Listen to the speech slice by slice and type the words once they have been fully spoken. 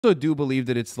also do believe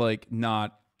that it's like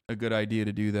not a good idea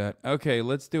to do that. Okay,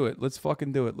 let's do it. Let's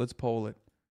fucking do it. Let's poll it.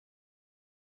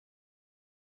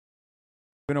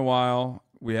 Been a while.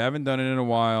 We haven't done it in a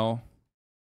while.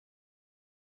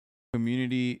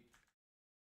 Community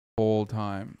poll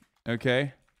time.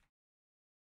 Okay.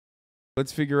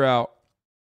 Let's figure out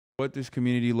what this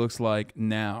community looks like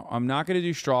now. I'm not going to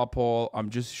do straw poll. I'm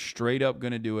just straight up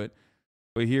going to do it.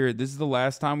 But here, this is the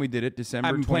last time we did it,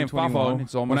 December 2021.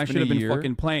 It's almost when I should have been year.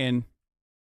 fucking playing.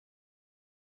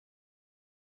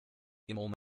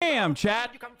 Damn,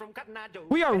 chat.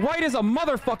 We are white as a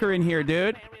motherfucker in here,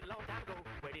 dude.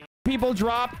 People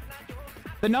drop.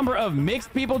 The number of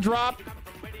mixed people drop.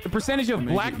 The percentage of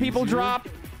black people drop.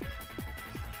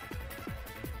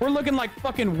 We're looking like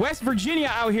fucking West Virginia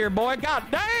out here, boy. God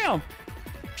damn.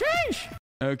 Sheesh.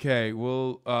 Okay,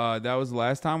 well, that was the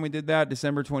last time we did that,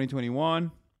 December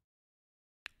 2021.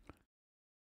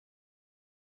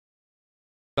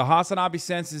 The Hasanabi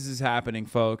census is happening,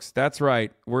 folks. That's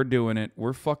right. We're doing it.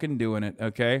 We're fucking doing it,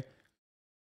 okay?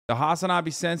 The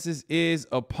Hasanabi census is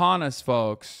upon us,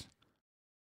 folks.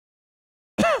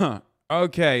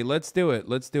 Okay, let's do it.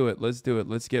 Let's do it. Let's do it.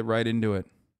 Let's get right into it.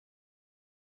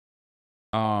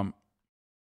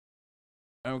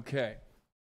 Okay.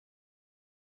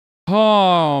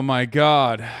 Oh my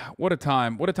God. What a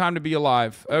time. What a time to be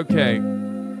alive. Okay.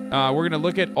 We're going to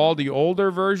look at all the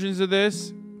older versions of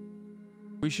this.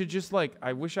 We should just like,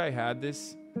 I wish I had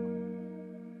this.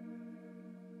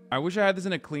 I wish I had this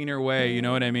in a cleaner way. You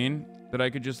know what I mean? That I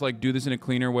could just like do this in a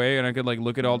cleaner way and I could like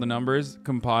look at all the numbers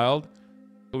compiled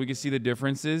so we can see the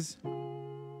differences. You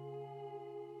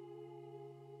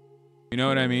know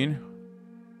what I mean?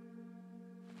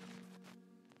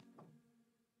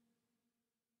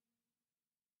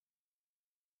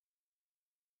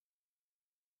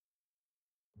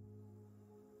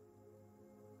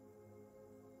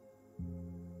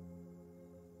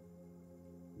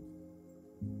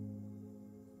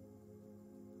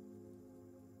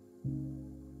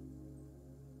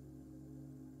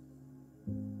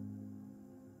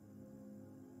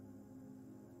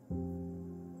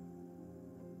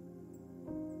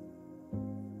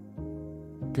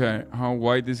 Okay, how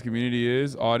white this community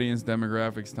is. Audience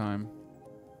demographics time.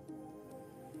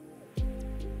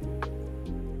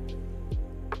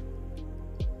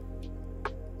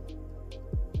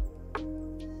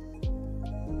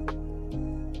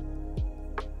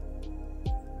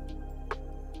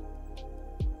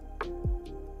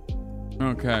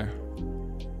 Okay.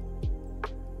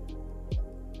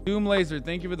 Doom Laser,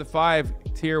 thank you for the 5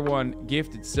 tier 1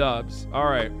 gifted subs. All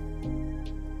right.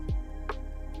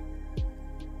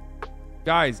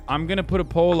 Guys, I'm going to put a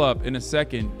poll up in a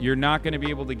second. You're not going to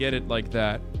be able to get it like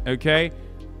that, okay?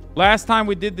 Last time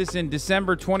we did this in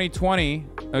December 2020,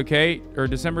 okay? Or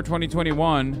December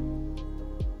 2021.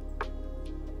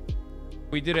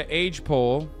 We did an age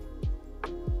poll.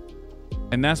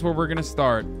 And that's where we're going to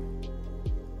start.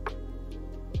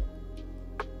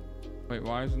 Wait,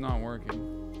 why is it not working?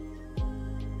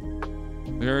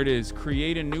 There it is.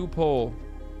 Create a new poll.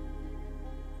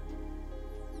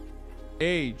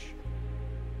 Age.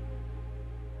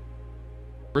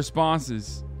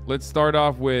 Responses. Let's start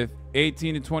off with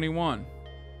 18 to 21.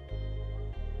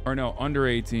 Or no, under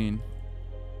 18.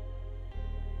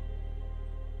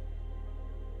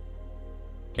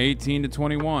 18 to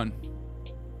 21.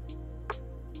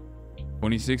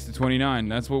 26 to 29.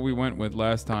 That's what we went with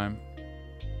last time.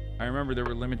 I remember there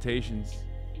were limitations.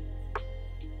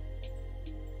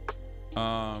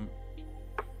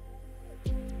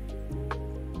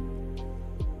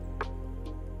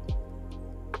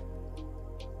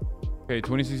 Okay,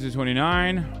 26 to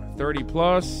 29, 30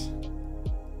 plus.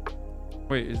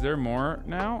 Wait, is there more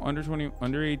now? Under 20,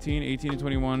 under 18, 18 to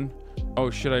 21. Oh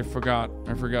shit, I forgot.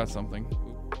 I forgot something.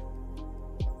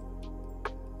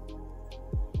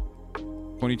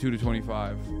 22 to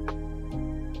 25.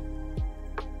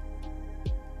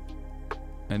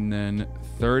 And then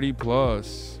 30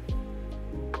 plus.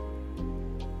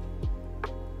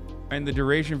 And the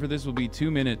duration for this will be 2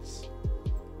 minutes.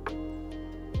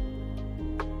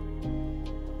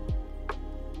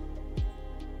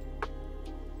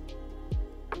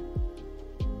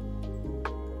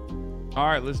 All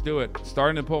right, let's do it.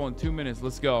 Starting the poll in 2 minutes.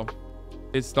 Let's go.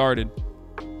 It started.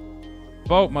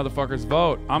 Vote, motherfuckers,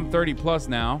 vote. I'm 30 plus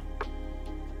now.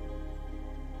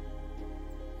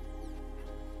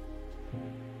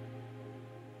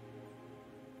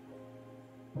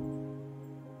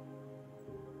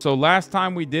 So last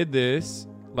time we did this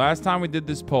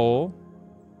poll.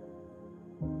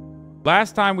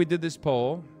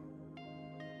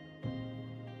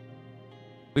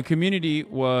 The community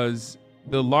was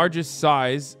the largest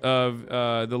size of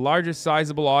the largest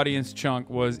sizable audience chunk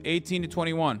was 18 to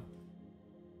 21.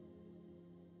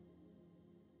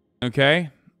 Okay.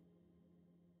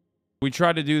 We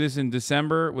tried to do this in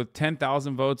December with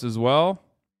 10,000 votes as well.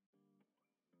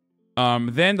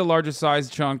 Then the largest size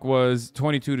chunk was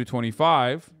 22 to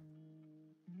 25.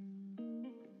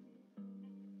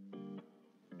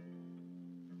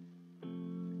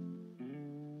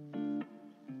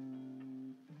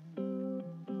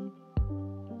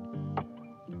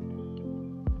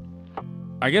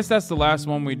 I guess that's the last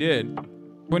one we did.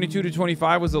 22 to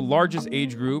 25 was the largest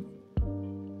age group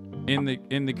in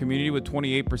the community with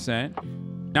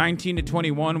 28%. 19 to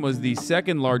 21 was the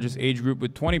second largest age group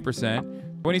with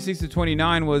 20%. 26 to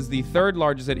 29 was the third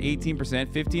largest at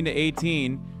 18%. 15 to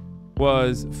 18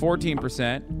 was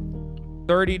 14%.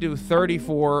 30 to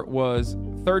 34 was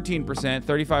 13%.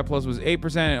 35 plus was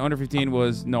 8%. And under 15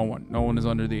 was no one. No one is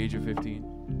under the age of 15.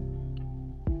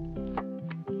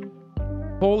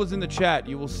 Poll is in the chat.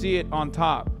 You will see it on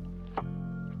top.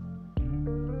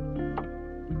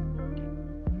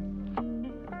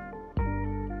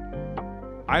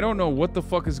 I don't know what the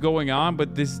fuck is going on,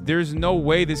 but there's no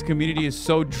way this community is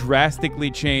so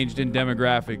drastically changed in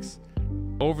demographics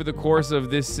over the course of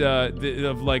this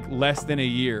of like less than a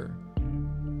year.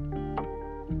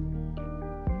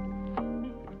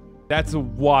 That's a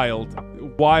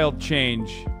wild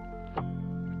change.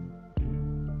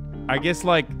 I guess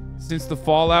like since the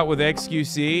fallout with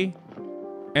XQC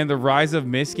and the rise of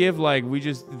Misgive, like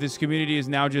this community is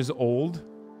now just old.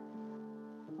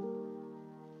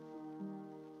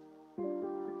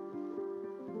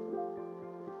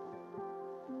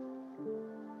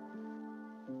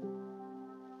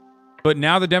 But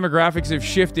now the demographics have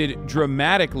shifted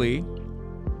dramatically.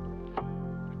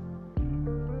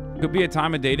 Could be a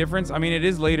time of day difference. I mean, it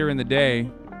is later in the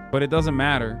day, but it doesn't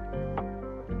matter.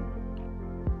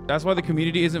 That's why the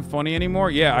community isn't funny anymore.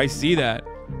 Yeah, I see that.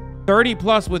 30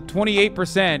 plus with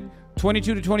 28%,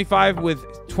 22 to 25 with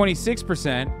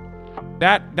 26%.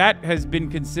 That has been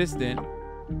consistent.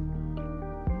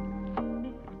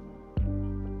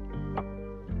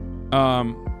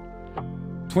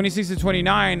 26 to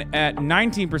 29 at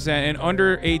 19% and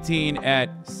under 18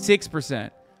 at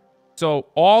 6%. So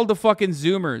all the fucking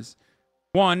Zoomers,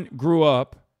 one, grew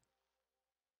up,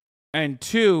 and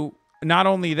two, not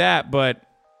only that, but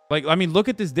like, I mean, look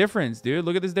at this difference, dude.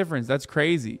 Look at this difference. That's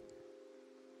crazy.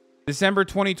 December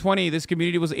 2020, this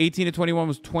community was 18 to 21,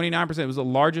 was 29%.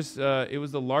 It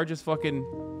was the largest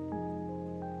fucking...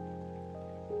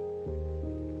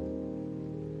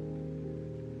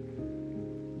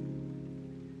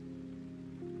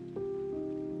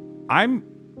 I'm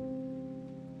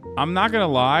not gonna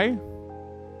lie.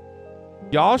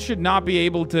 Y'all should not be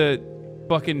able to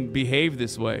fucking behave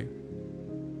this way.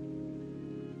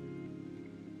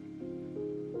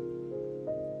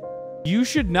 You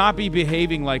should not be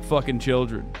behaving like fucking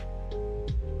children.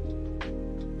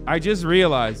 I just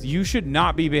realized you should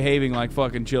not be behaving like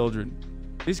fucking children.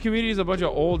 This community is a bunch of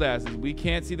old asses. We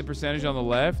can't see the percentage on the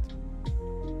left.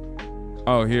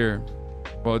 Oh, here.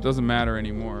 Well, it doesn't matter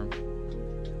anymore.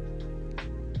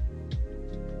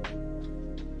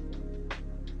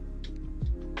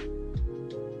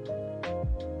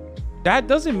 That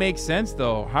doesn't make sense,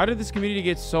 though. How did this community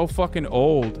get so fucking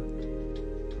old?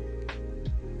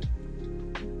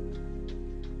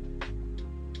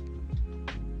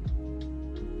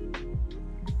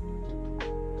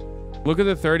 Look at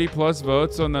the 30 plus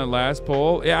votes on the last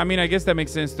poll. Yeah, I mean, I guess that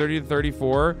makes sense. 30 to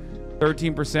 34,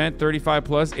 13%, 35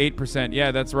 plus, 8%.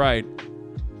 Yeah, that's right.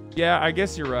 Yeah, I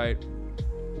guess you're right.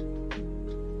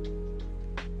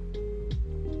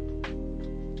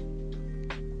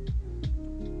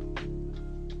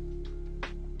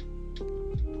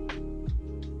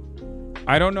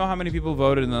 I don't know how many people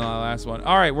voted in the last one.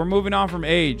 All right, we're moving on from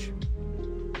age.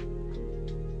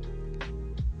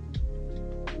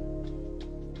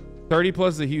 '30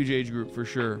 plus is a huge age group for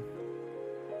sure.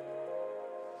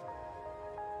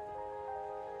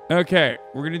 Okay,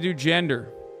 we're gonna do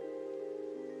gender.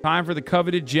 Time for the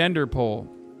coveted gender poll.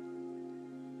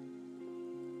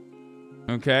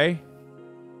 Okay.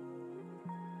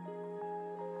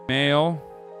 Male.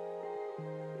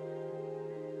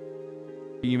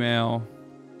 Female.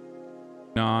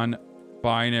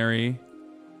 Non-binary.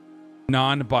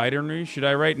 Non-binary? Should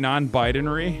I write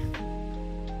non-binary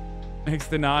next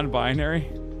to non-binary?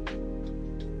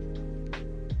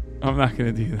 I'm not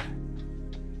gonna do that.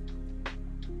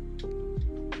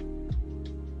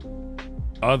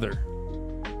 Other.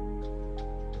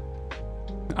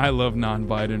 I love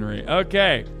non-binary.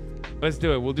 Okay, let's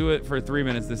do it. We'll do it for 3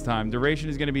 minutes this time. Duration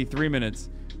is gonna be 3 minutes,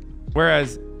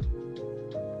 whereas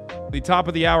The top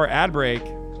of the hour ad break.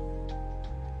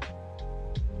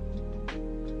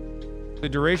 The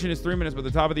duration is 3 minutes, but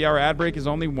the top of the hour ad break is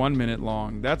only 1 minute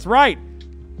long. That's right.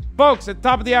 Folks, at the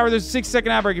top of the hour, there's a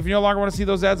 6-second ad break. If you no longer want to see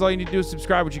those ads, all you need to do is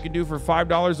subscribe, which you can do for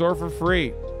 $5 or for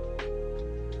free.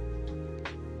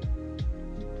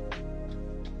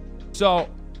 So,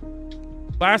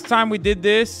 last time we did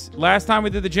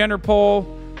the gender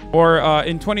poll, or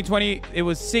in 2020, it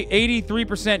was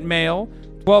 83% male,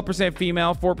 12%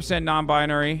 female, 4%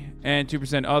 non-binary, and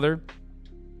 2% other.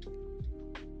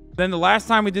 Then the last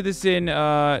time we did this in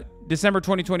December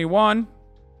 2021,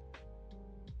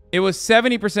 it was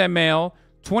 70% male,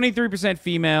 23%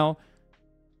 female,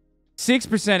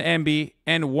 6% MB,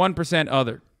 and 1%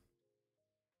 other.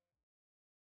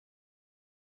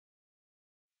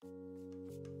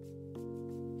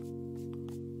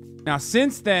 Now,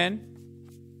 since then,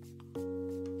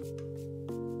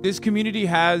 this community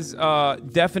has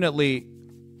definitely,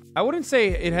 I wouldn't say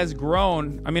it has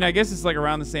grown. I mean, I guess it's like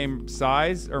around the same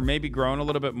size or maybe grown a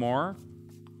little bit more.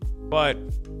 But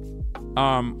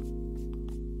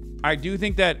I do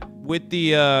think that with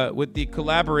the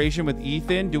collaboration with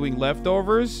Ethan doing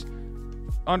Leftovers,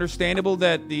 understandable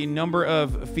that the number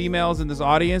of females in this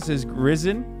audience has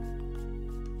risen.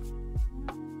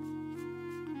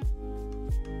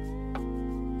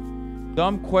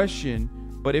 Dumb question,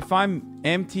 but if I'm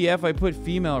MTF, I put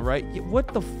female, right? What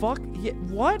the fuck?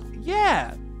 What?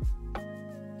 Yeah.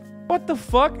 What the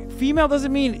fuck? Female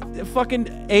doesn't mean fucking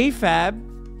AFAB.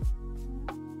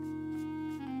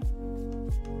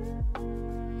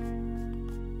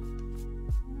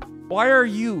 Why are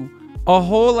you, a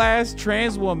whole ass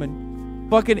trans woman,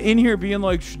 fucking in here being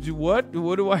like, what?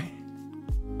 What do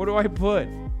I put?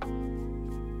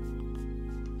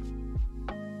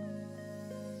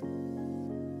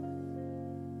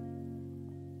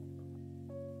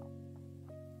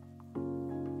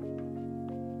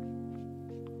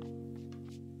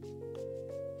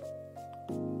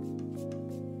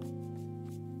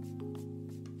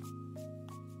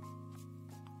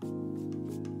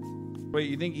 Wait,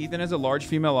 you think Ethan has a large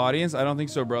female audience? I don't think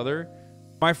so, brother.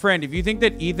 My friend, if you think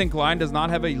that Ethan Klein does not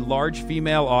have a large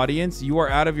female audience, you are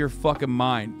out of your fucking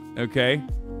mind, okay?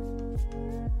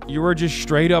 You are just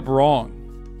straight up wrong.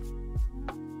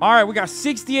 All right, we got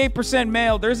 68%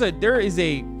 male. There is a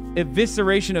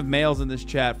evisceration of males in this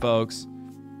chat, folks.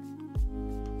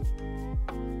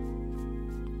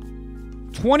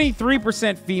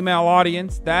 23% female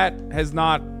audience. That has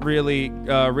not really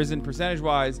risen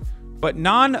percentage-wise. But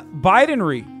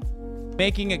non-binary,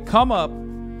 making it come up,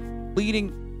 leading,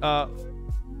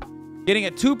 getting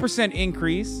a 2%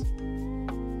 increase.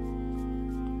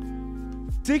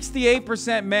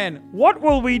 68% men. What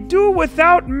will we do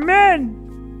without men?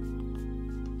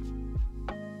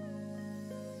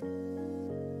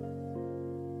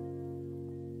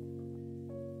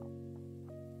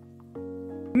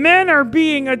 Men are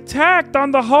being attacked on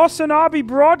the Hasanabi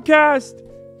broadcast.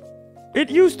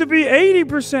 It used to be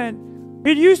 80%.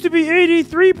 It used to be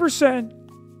 83%.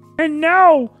 And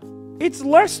now it's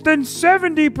less than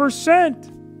 70%.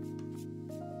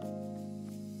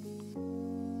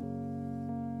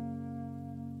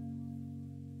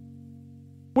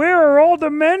 Where are all the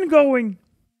men going?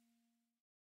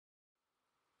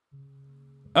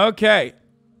 Okay.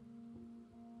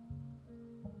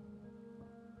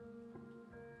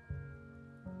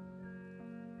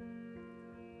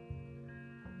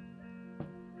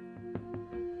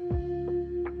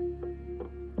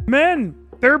 Men,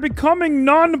 they're becoming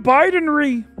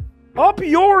non-binary. Up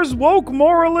yours, woke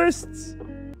moralists.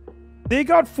 They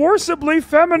got forcibly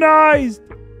feminized.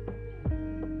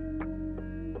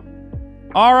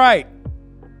 All right.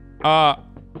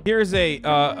 Here's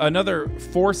another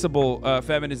forcible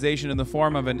feminization in the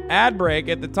form of an ad break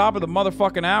at the top of the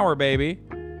motherfucking hour, baby.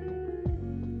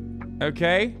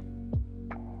 Okay.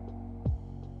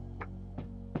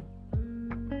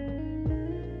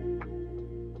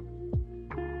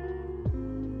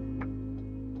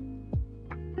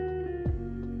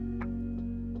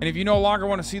 And if you no longer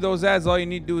want to see those ads, all you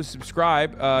need to do is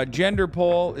subscribe. Gender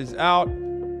poll is out.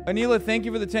 Anila, thank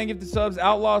you for the 10 gifted subs.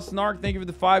 Outlaw Snark, thank you for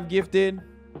the 5 gifted.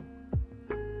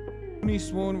 Mooney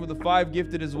Swoon with the 5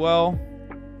 gifted as well.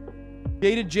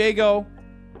 Jada Jago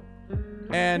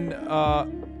and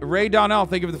Ray Donnell,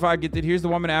 thank you for the 5 gifted. Here's the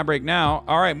 1 minute ad break now.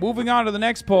 All right, moving on to the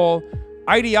next poll.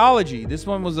 Ideology. This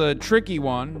one was a tricky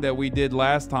one that we did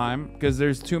last time because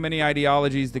there's too many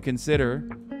ideologies to consider.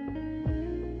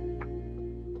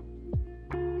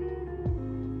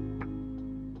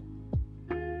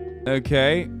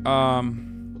 Okay.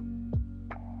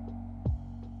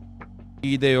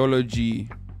 Ideology.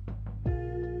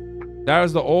 That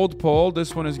was the old poll.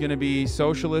 This one is going to be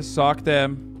socialist. Sock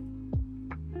them.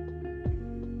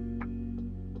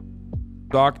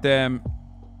 Sock them.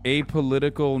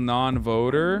 Apolitical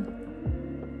non-voter.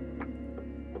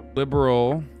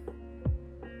 Liberal.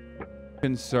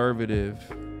 Conservative.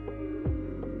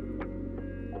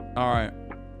 All right.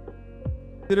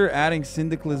 Consider adding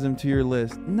syndicalism to your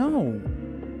list. No.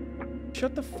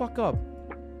 Shut the fuck up.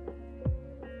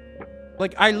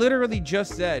 Like, I literally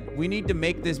just said we need to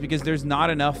make this because there's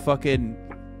not enough fucking...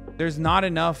 There's not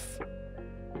enough...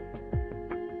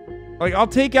 Like, I'll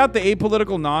take out the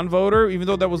apolitical non-voter, even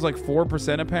though that was like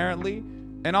 4% apparently.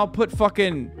 And I'll put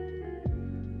fucking...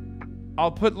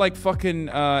 I'll put like fucking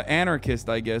anarchist,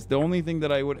 I guess. The only thing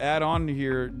that I would add on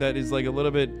here that is like a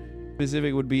little bit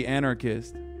specific would be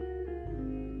anarchist.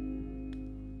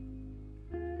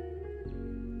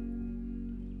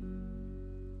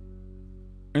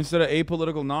 Instead of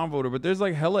apolitical non-voter. But there's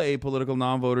like hella apolitical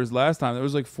non-voters last time. There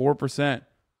was like 4%.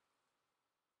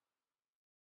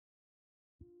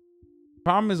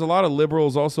 Problem is a lot of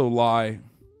liberals also lie.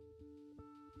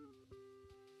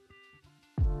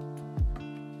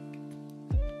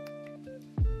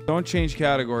 Don't change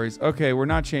categories. Okay, we're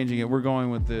not changing it. We're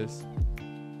going with this.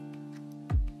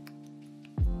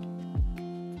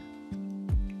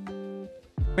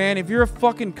 Man, if you're a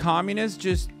fucking communist,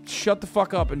 just shut the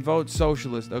fuck up and vote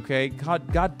socialist, okay?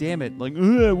 God damn it. Like,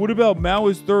 what about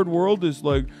Maoist third worldist?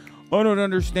 Like, I don't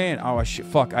understand. Oh, I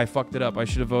fucked it up. I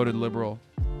should have voted liberal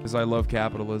because I love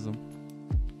capitalism.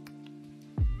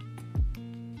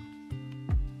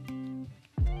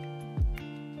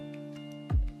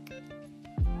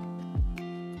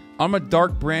 I'm a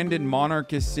dark branded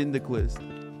monarchist syndicalist.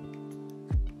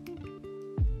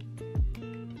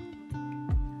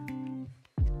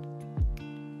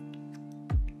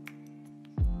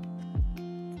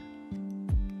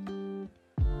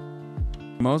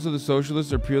 Most of the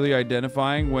socialists are purely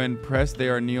identifying. When pressed, they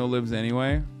are neolibs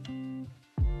anyway.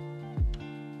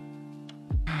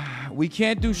 We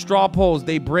can't do straw polls.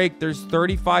 They break. There's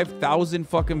 35,000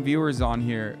 fucking viewers on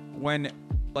here. When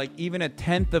like even a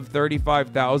tenth of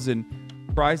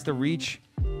 35,000 tries to reach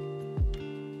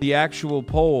the actual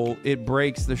poll, it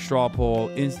breaks the straw poll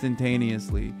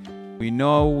instantaneously. We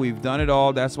know, we've done it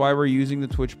all. That's why we're using the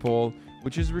Twitch poll,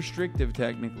 which is restrictive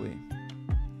technically.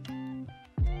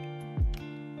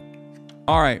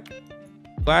 All right.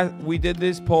 We did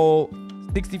this poll.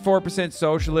 64%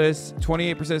 socialists,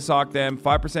 28% sock them,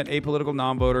 5% apolitical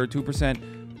non-voter,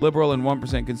 2% liberal, and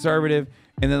 1% conservative.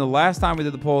 And then the last time we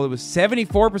did the poll, it was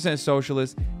 74%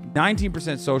 socialist,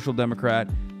 19% social democrat,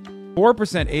 4%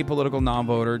 apolitical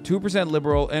non-voter, 2%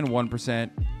 liberal, and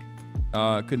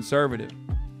 1% conservative.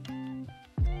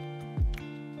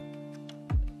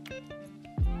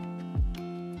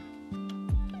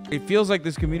 It feels like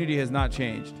this community has not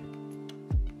changed.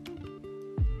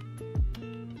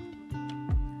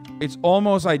 It's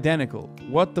almost identical.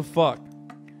 What the fuck?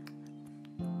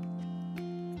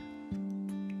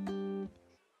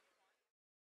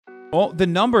 Oh, the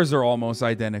numbers are almost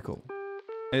identical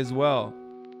as well.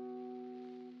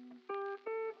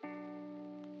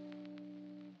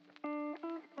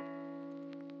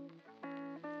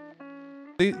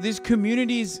 This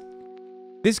community's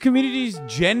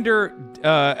gender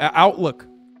outlook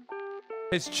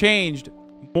has changed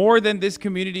more than this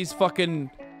community's fucking...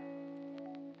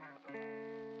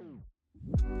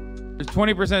 There's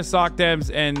 20% sock dems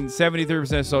and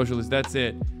 73% socialists. That's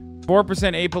it.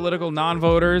 4% apolitical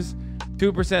non-voters,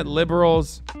 2%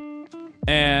 liberals,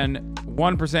 and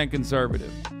 1%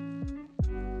 conservative.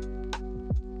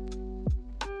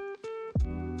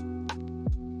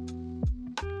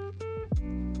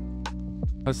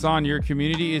 Hassan, your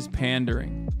community is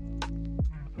pandering.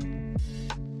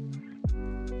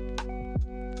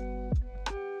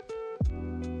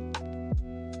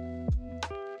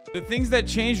 The things that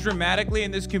changed dramatically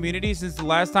in this community since the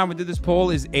last time we did this poll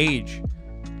is age.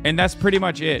 And that's pretty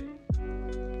much it.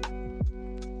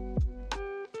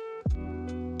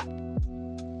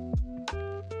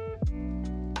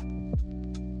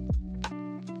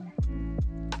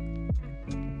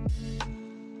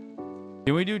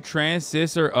 Can we do trans,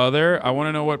 cis, or other? I want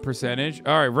to know what percentage.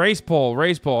 All right, race poll,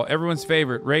 race poll. Everyone's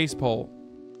favorite, race poll.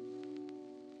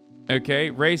 Okay,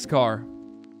 race car.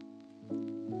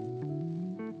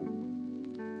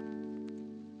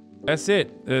 That's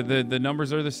it. The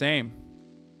numbers are the same.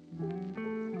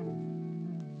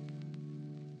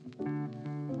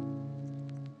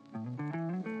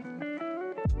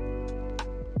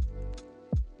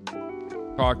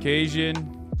 Caucasian.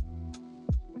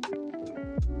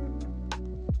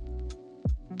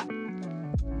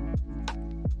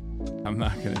 I'm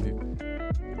not gonna do.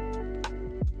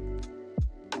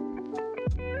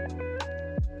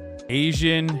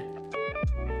 Asian,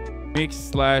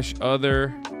 mixed /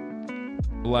 other,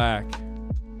 black.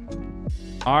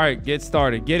 All right, get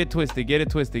started. Get it twisted. Get it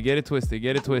twisted. Get it twisted.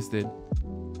 Get it twisted.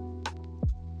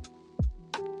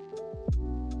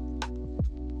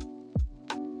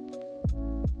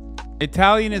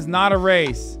 Italian is not a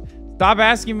race. Stop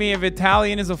asking me if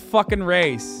Italian is a fucking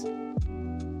race.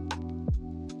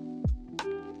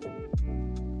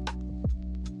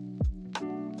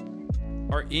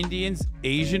 Are Indians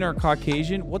Asian or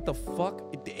Caucasian? What the fuck?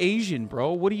 Asian,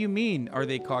 bro. What do you mean? Are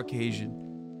they Caucasian?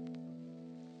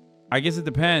 I guess it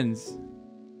depends.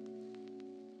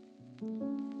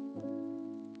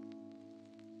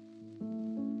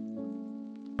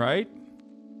 Right?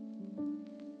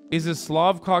 Is a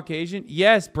Slav Caucasian?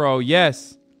 Yes, bro.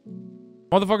 Yes.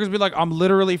 Motherfuckers be like, I'm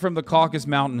literally from the Caucasus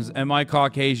Mountains. Am I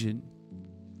Caucasian?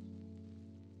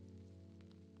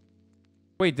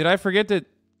 Wait, did I forget to...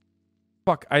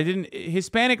 Fuck, I didn't...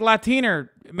 Hispanic Latiner,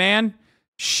 man.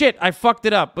 Shit, I fucked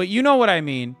it up. But you know what I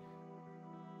mean.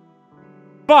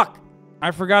 Fuck. I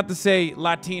forgot to say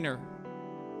Latiner.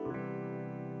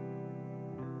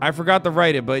 I forgot to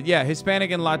write it, but yeah, Hispanic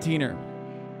and Latiner.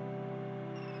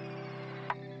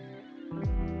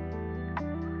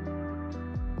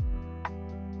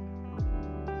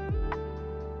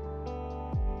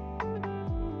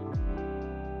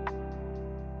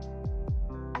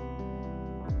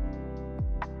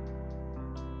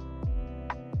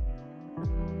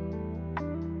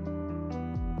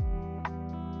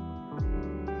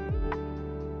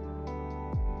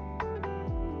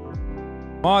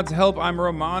 Mods, help, I'm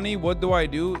Romani. What do I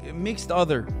do? Mixed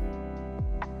other.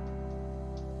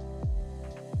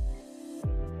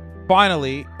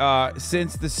 Finally,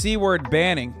 since the C word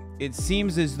banning, it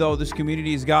seems as though this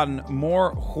community has gotten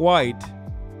more white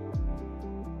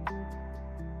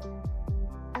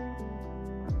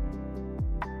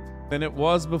than it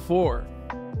was before.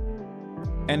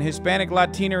 And Hispanic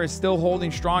Latino is still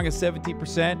holding strong at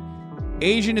 17%.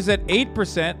 Asian is at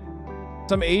 8%.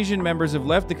 Some Asian members have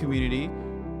left the community.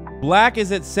 Black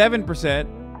is at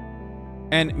 7%,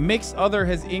 and mixed other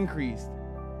has increased.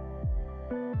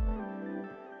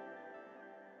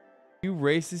 You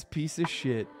racist piece of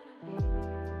shit.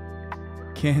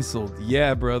 Canceled.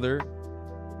 Yeah, brother.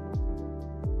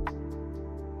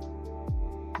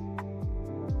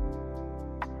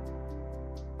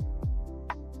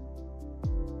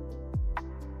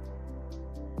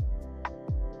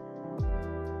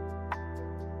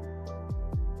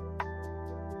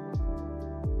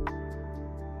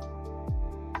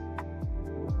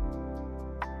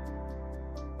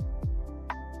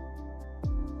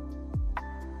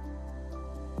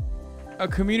 A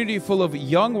community full of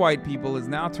young white people is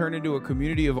now turned into a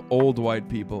community of old white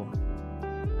people.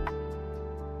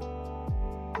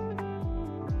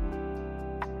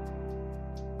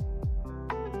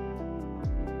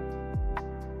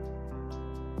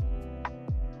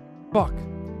 Fuck.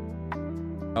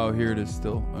 Oh, here it is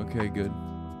still. Okay, good.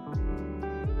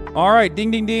 All right,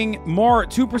 ding, ding, ding. More,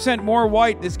 2% more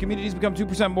white. This community's become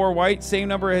 2% more white. Same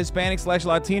number of Hispanics /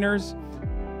 Latinos.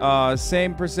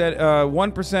 Same percent,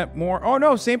 1% more. Oh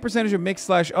no, same percentage of mixed /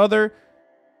 other.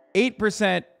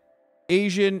 8%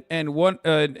 Asian and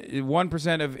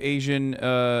 1% of Asian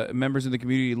members in the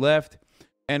community left,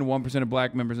 and 1% of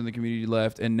black members in the community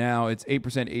left. And now it's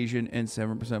 8% Asian and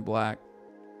 7% black.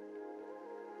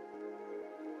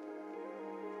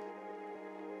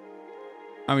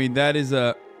 I mean, that is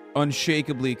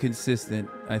unshakably consistent,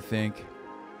 I think.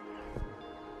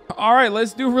 All right,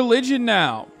 let's do religion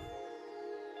now.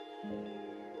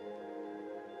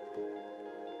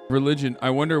 Religion.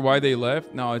 I wonder why they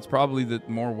left. No, it's probably that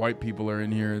more white people are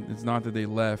in here. It's not that they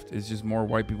left. It's just more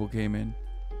white people came in.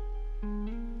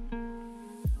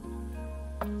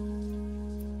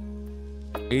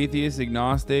 Atheist,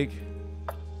 agnostic,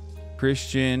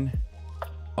 Christian,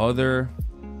 other,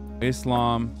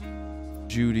 Islam,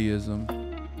 Judaism.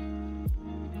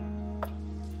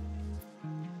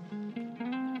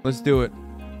 Let's do it.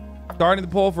 Starting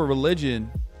the poll for religion.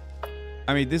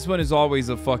 I mean, this one is always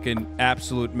a fucking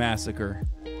absolute massacre.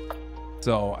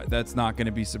 So that's not going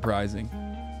to be surprising.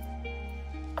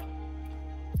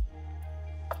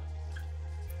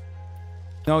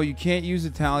 No, you can't use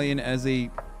Italian as a...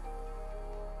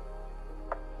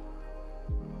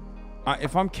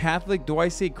 if I'm Catholic, do I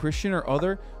say Christian or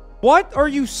other? What are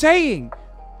you saying?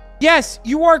 Yes,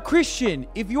 you are Christian.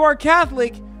 If you are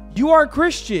Catholic, you are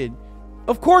Christian.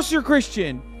 Of course you're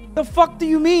Christian. The fuck do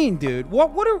you mean, dude?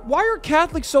 Why are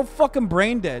Catholics so fucking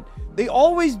brain dead? They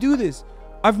always do this.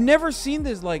 I've never seen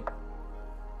this, like...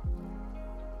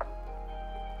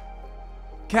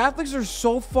 Catholics are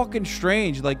so fucking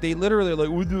strange. Like, they literally are like,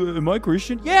 am I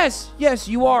Christian? Yes,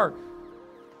 you are.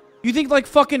 You think like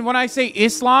fucking when I say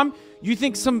Islam, you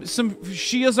think some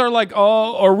Shias are like,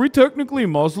 oh, are we technically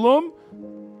Muslim?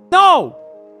 No,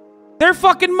 they're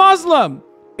fucking Muslim.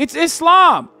 It's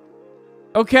Islam.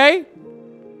 Okay?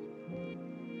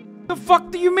 The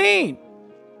fuck do you mean?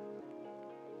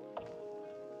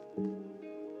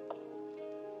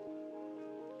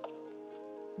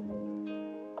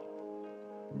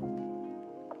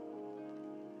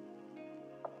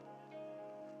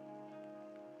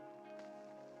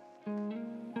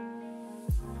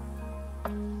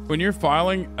 When you're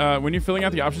filling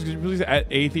out the options, could you please add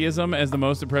atheism as the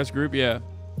most oppressed group? Yeah.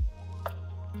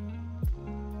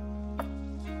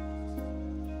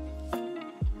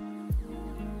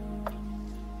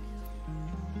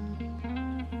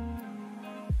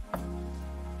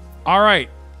 All right.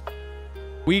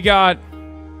 We got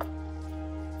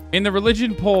in the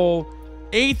religion poll,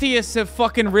 atheists have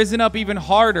fucking risen up even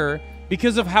harder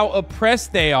because of how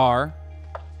oppressed they are.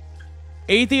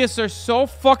 Atheists are so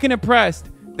fucking oppressed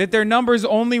that their numbers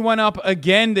only went up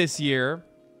again this year.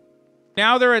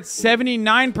 Now they're at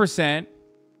 79%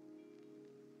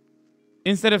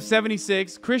 instead of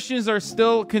 76. Christians are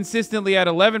still consistently at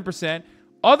 11%.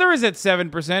 Other is at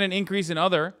 7%, an increase in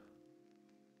other.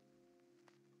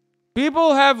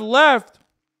 People have left.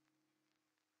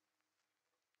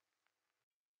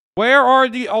 Where are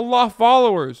the Allah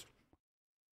followers?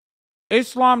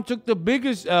 Islam took the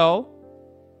biggest L.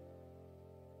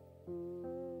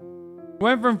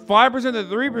 Went from 5% to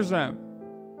 3%.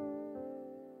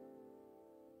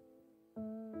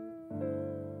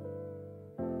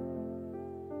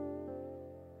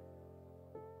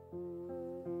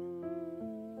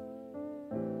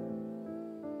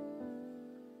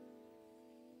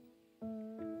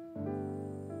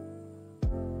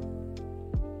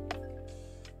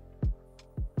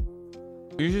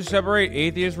 You should separate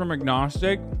atheist from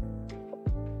agnostic.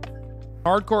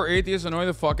 Hardcore atheists annoy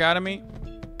the fuck out of me.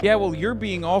 Yeah, well, you're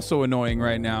being also annoying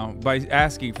right now by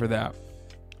asking for that.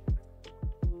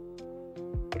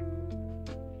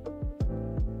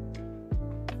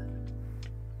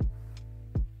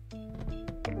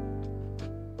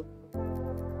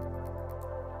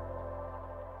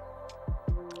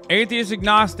 Atheist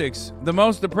agnostics, the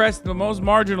most depressed, the most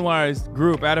marginalized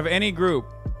group out of any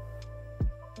group,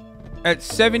 at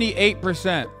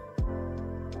 78%.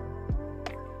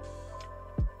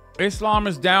 Islam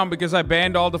is down because I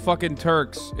banned all the fucking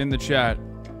Turks in the chat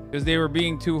because they were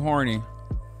being too horny.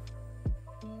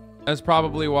 That's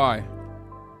probably why.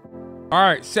 All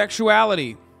right,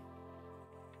 sexuality.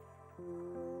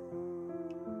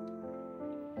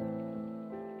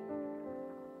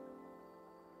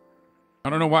 I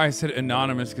don't know why I said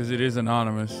anonymous because it is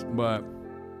anonymous, but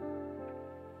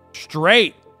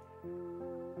straight.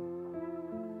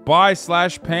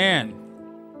 Bi/pan.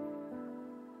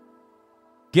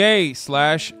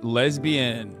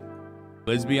 Gay/lesbian.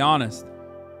 Let's be honest.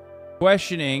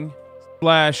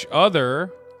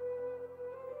 Questioning/other.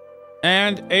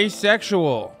 And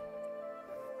asexual.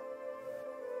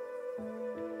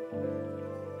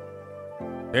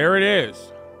 There it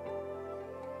is.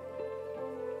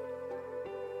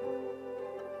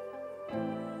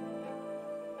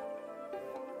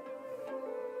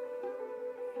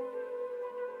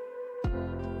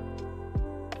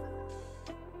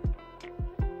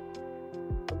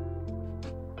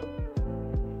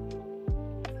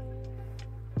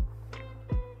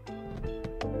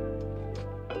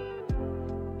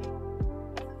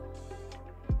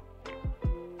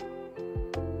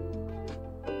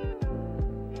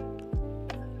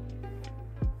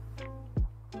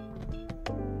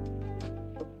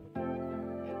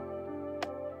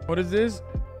 What is this?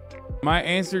 My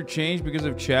answer changed because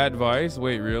of Chad Vice.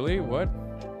 Wait, really? What?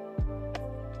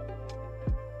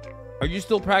 Are you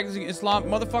still practicing Islam?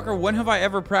 Motherfucker, when have I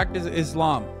ever practiced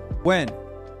Islam? When?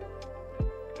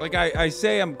 Like, I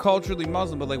say I'm culturally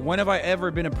Muslim, but like, when have I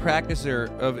ever been a practicer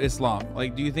of Islam?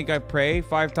 Like, do you think I pray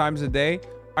 5 times a day?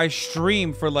 I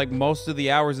stream for like most of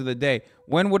the hours of the day.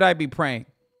 When would I be praying?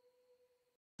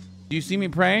 Do you see me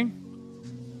praying?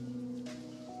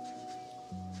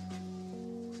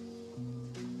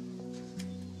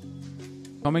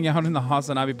 Coming out in the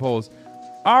Hasanabi polls.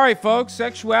 All right, folks.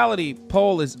 Sexuality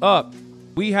poll is up.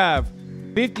 We have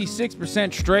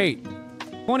 56% straight,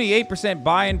 28%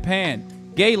 bi and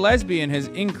pan. Gay lesbian has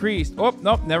increased. Oh,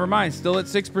 nope, never mind. Still at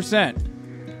 6%.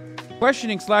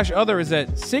 Questioning/other is at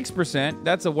 6%.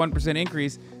 That's a 1%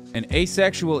 increase. And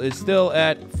asexual is still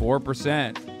at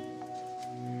 4%.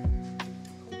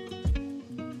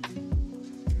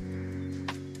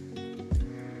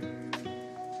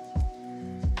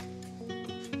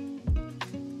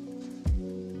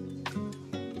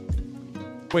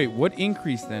 Wait, what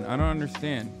increased then? I don't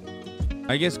understand.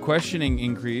 I guess questioning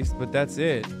increased, but that's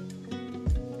it.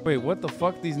 Wait, what the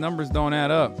fuck? These numbers don't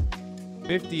add up.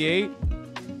 58?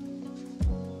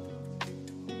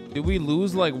 Did we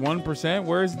lose like 1%?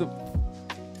 Where's the...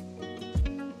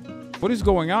 What is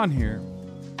going on here?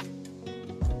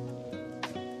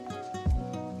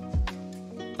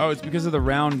 Oh, it's because of the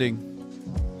rounding.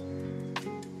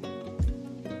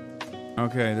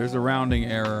 Okay, there's a rounding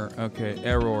error. Okay,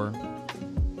 error.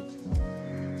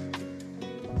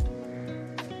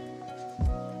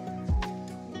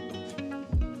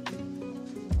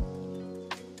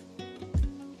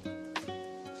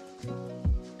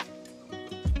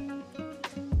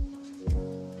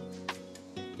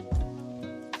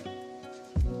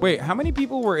 Wait, how many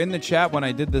people were in the chat when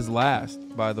I did this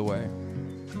last, by the way?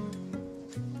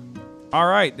 All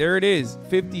right, there it is.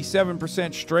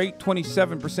 57% straight,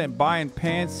 27% bi and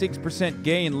pan, 6%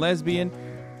 gay and lesbian,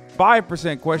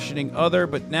 5% questioning other,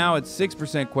 but now it's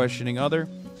 6% questioning other,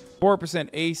 4%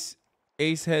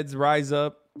 ace heads rise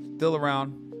up, still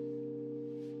around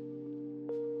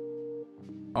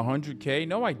 100K.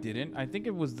 No, I didn't. I think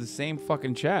it was the same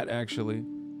fucking chat, actually.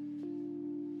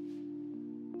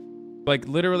 Like,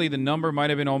 literally, the number might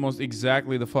have been almost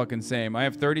exactly the fucking same. I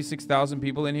have 36,000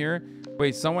 people in here.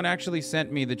 Wait, someone actually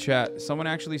sent me the chat. Someone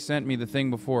actually sent me the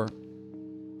thing before.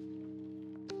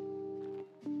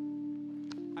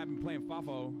 I've been playing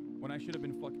Fafo when I should have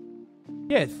been fucking...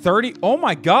 Yeah, 30... Oh,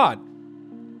 my God.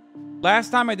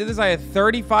 Last time I did this, I had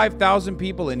 35,000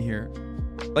 people in here.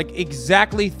 Like,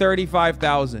 exactly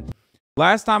 35,000.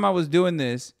 Last time I was doing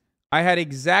this, I had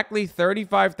exactly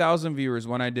 35,000 viewers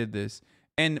when I did this.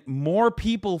 And more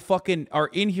people fucking are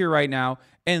in here right now,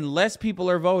 and less people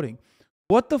are voting.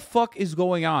 What the fuck is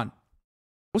going on?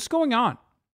 What's going on?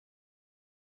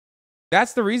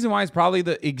 That's the reason why it's probably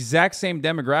the exact same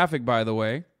demographic, by the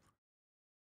way.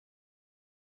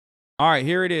 All right,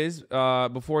 here it is.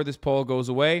 Before this poll goes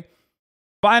away.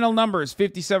 Final numbers,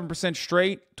 57%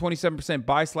 straight, 27%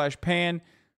 bi/pan,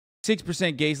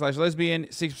 6% gay/lesbian,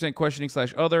 6%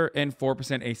 questioning/other, and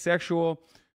 4% asexual.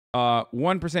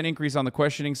 1% increase on the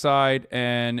questioning side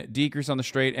and decrease on the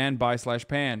straight and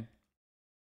bi/pan.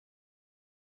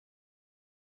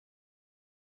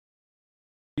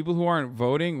 People who aren't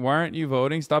voting, why aren't you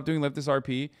voting? Stop doing leftist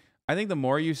RP. I think the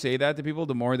more you say that to people,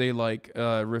 the more they like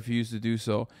refuse to do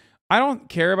so. I don't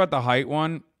care about the height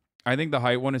one. I think the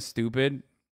height one is stupid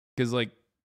because like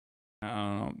I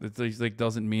don't know, it's like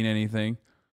doesn't mean anything.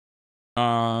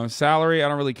 Salary, I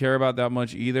don't really care about that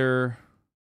much either.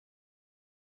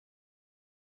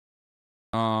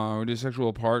 We do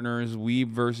sexual partners, weeb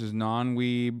versus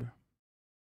non-weeb.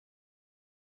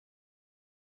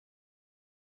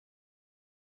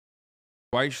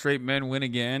 White straight men win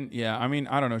again. Yeah, I mean,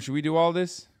 I don't know. Should we do all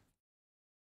this?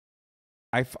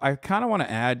 I kind of want to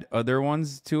add other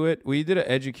ones to it. We did an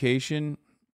education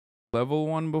level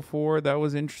one before. That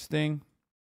was interesting.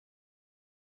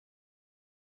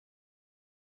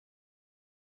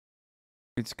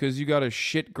 It's because you got a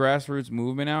shit grassroots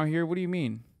movement out here. What do you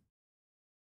mean?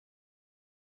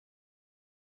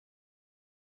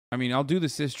 I mean, I'll do the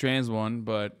cis trans one,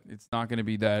 but it's not going to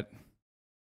be that.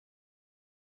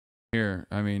 Here,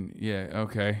 I mean, yeah,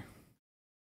 okay.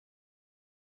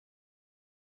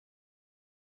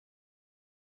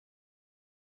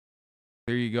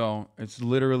 There you go. It's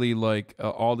literally like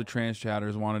all the trans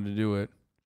chatters wanted to do it.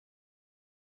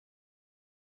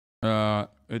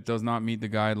 It does not meet the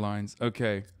guidelines.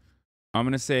 Okay. I'm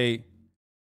going to say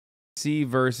C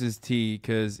versus T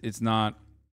because it's not.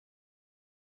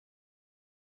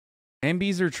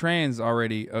 MBs are trans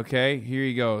already. Okay, here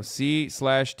you go.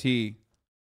 C/T.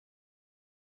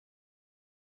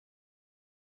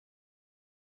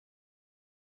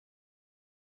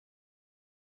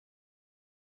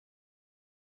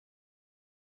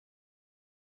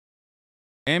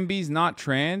 MB's not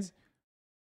trans.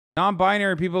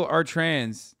 Non-binary people are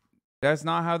trans. That's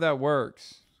not how that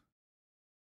works.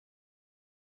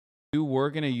 Do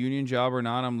work in a union job or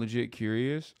not? I'm legit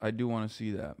curious. I do want to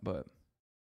see that, but.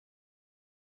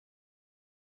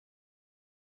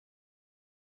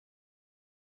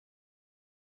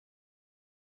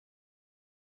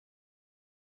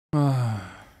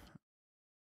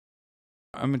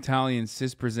 I'm Italian,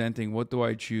 cis presenting. What do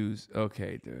I choose?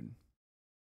 Okay, dude.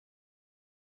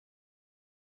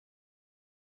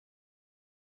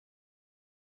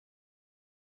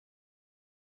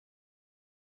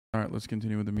 All right, let's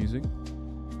continue with the music.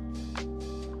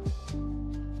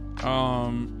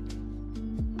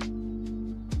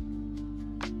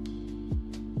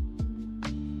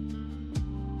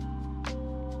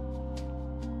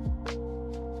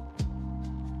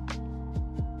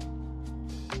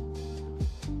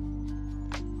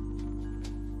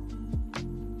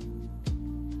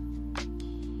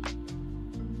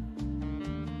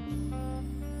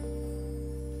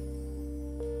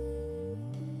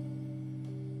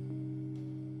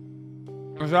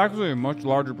 It's actually a much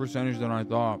larger percentage than I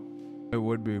thought it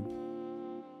would be.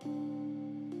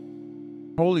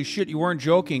 Holy shit, you weren't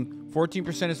joking.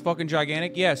 14% is fucking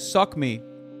gigantic? Yeah, suck me.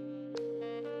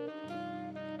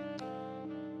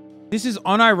 This is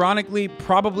unironically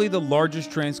probably the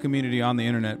largest trans community on the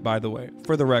internet, by the way,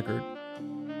 for the record.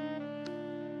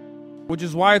 Which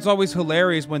is why it's always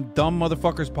hilarious when dumb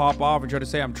motherfuckers pop off and try to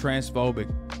say I'm transphobic.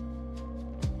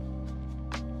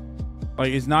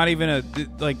 Like, it's not even a,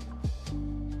 like...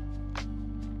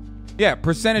 Yeah,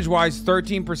 percentage-wise,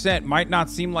 13% might not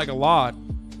seem like a lot.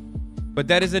 But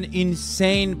that is an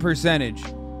insane percentage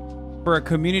for a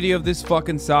community of this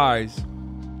fucking size.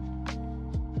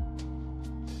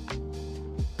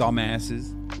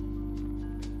 Dumbasses.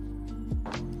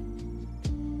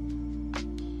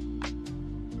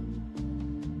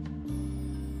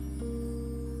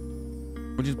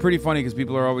 Which is pretty funny because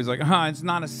people are always like, it's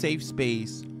not a safe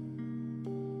space.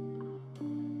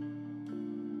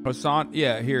 Hasan,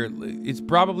 yeah, here. It's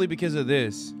probably because of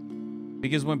this.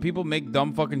 Because when people make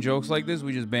dumb fucking jokes like this,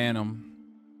 we just ban them.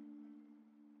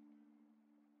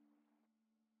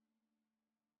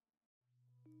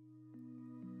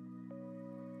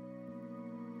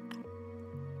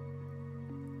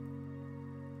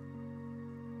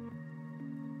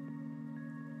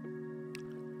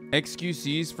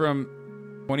 XQCs from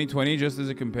 2020 just as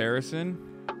a comparison.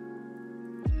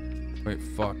 Wait,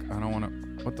 fuck. I don't want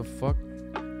to... What the fuck?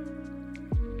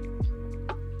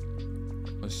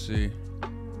 Let's see.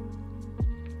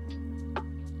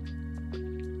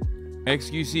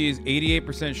 XQC is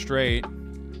 88% straight.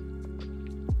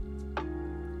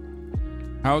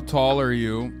 How tall are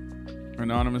you?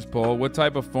 Anonymous poll. What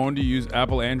type of phone do you use?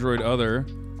 Apple, Android, other.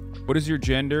 What is your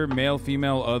gender? Male,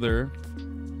 female, other.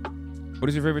 What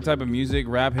is your favorite type of music?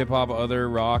 Rap, hip-hop, other,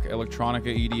 rock,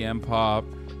 electronica, EDM, pop.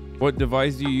 What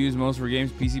device do you use most for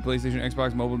games? PC, PlayStation,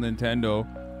 Xbox, mobile, Nintendo.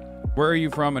 Where are you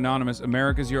from? Anonymous.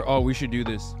 America's your... Oh, we should do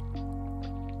this.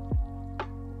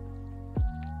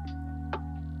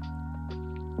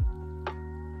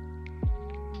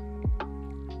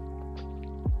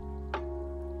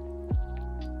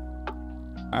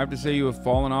 I have to say you have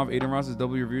fallen off. Aiden Ross's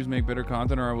W reviews make better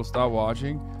content or I will stop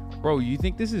watching. Bro, you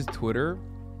think this is Twitter?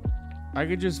 I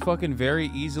could just fucking very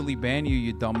easily ban you,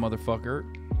 you dumb motherfucker.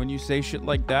 When you say shit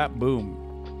like that, boom.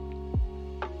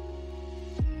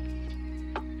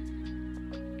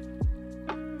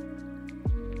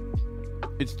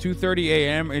 It's 2:30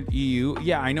 a.m. at EU.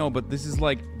 Yeah, I know, but this is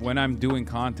like when I'm doing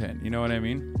content. You know what I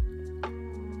mean?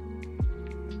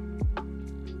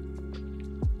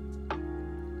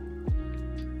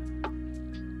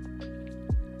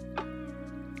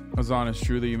 Hasan, it's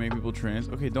true that you make people trans.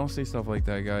 Okay, don't say stuff like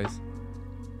that, guys.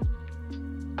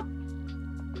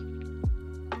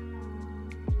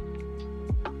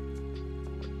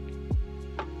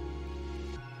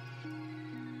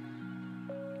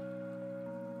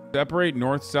 Separate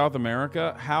North-South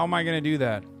America? How am I going to do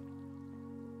that?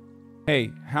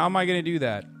 Hey, how am I going to do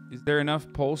that? Is there enough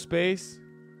poll space?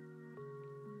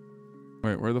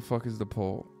 Wait, where the fuck is the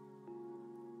poll?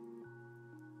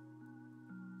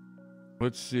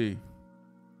 Let's see.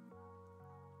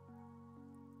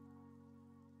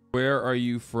 Where are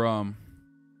you from?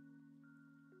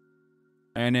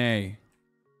 NA,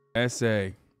 SA,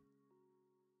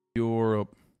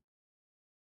 Europe,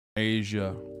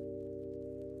 Asia,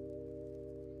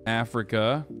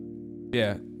 Africa.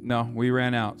 Yeah, no, we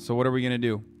ran out. So what are we gonna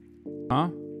do? Huh?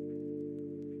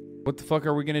 What the fuck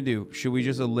are we gonna do? Should we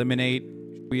just eliminate?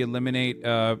 Should we eliminate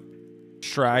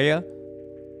Australia?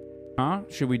 Huh?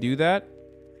 Should we do that?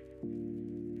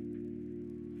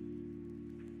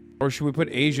 Or should we put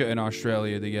Asia and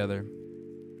Australia together?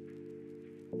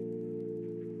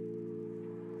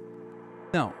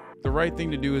 No. The right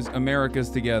thing to do is Americas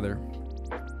together.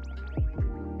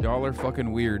 Y'all are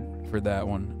fucking weird for that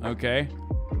one, okay?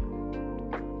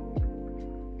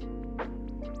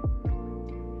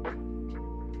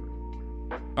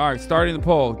 Alright, starting the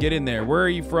poll. Get in there. Where are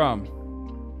you from?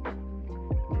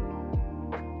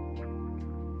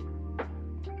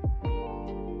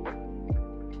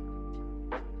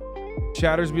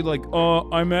 Chatters be like,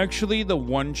 I'm actually the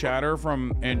one chatter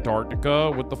from Antarctica.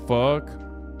 What the fuck?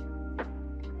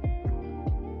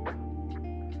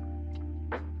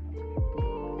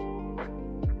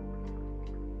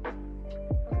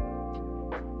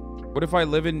 What if I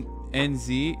live in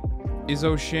NZ? Is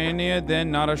Oceania then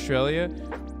not Australia?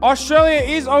 Australia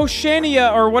is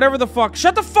Oceania or whatever the fuck.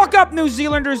 Shut the fuck up, New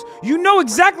Zealanders. You know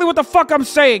exactly what the fuck I'm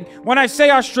saying when I say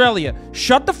Australia.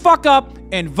 Shut the fuck up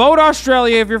and vote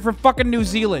Australia if you're from fucking New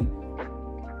Zealand.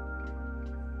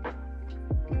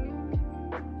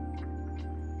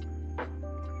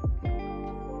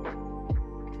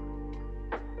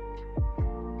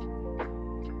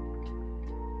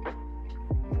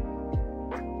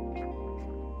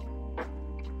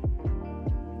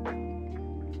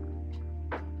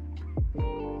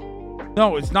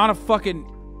 No, it's not a fucking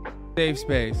safe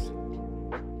space.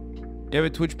 You have a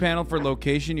Twitch panel for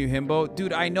location, you himbo?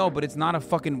 Dude, I know, but it's not a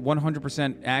fucking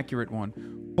 100% accurate one.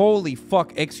 Holy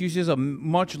fuck, X uses a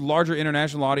much larger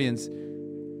international audience.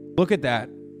 Look at that.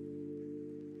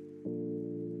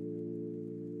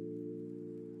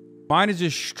 Mine is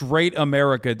just straight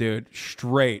America, dude.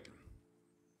 Straight.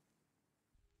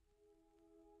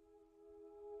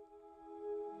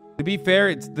 To be fair,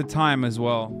 it's the time as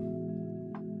well.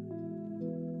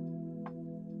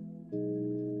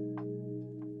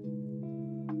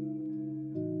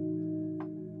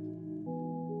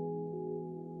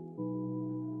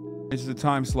 It's the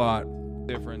time slot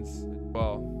difference as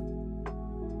well.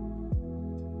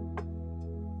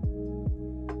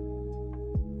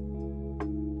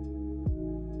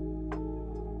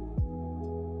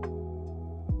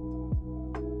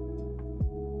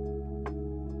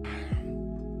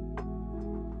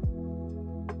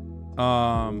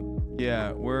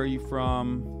 Yeah, where are you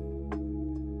from?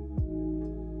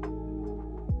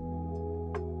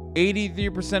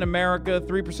 83% America,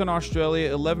 3%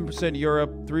 Australia, 11%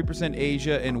 Europe, 3%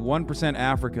 Asia, and 1%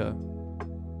 Africa.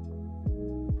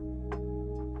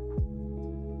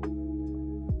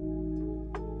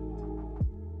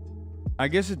 I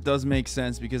guess it does make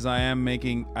sense because I am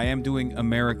doing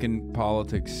American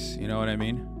politics. You know what I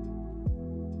mean?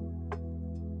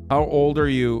 How old are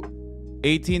you?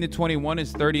 18 to 21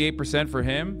 is 38% for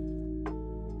him.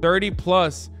 30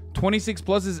 plus, 26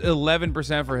 plus is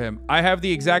 11% for him. I have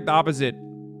the exact opposite,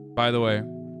 by the way.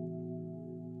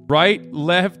 Right,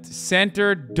 left,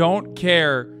 center, don't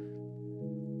care.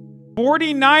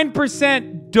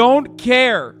 49% don't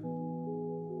care.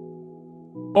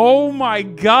 Oh my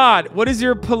God. What is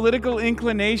your political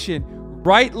inclination?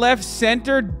 Right, left,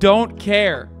 center, don't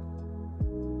care.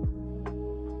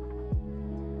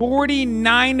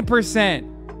 49%.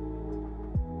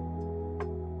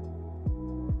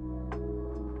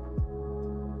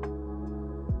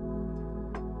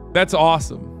 That's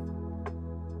awesome.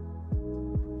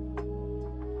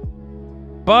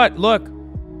 But look,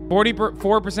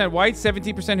 44% white,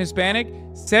 17% Hispanic,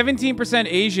 17%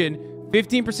 Asian,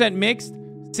 15% mixed,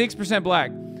 6%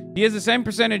 black. He has the same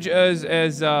percentage as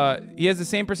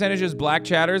black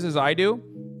chatters as I do,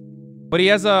 but he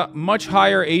has a much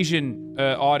higher Asian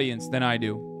audience than I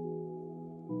do.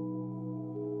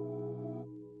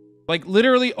 Like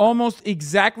literally almost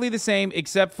exactly the same,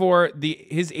 except for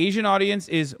his Asian audience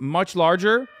is much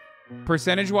larger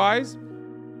percentage-wise,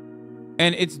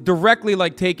 and it's directly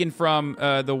like taken from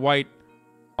the white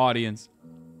audience.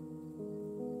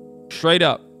 Straight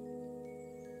up.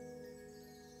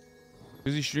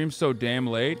 Because he streams so damn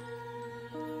late.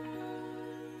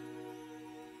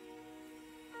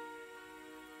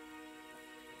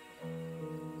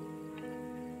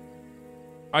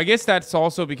 I guess that's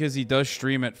also because he does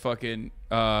stream at fucking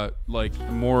like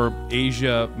more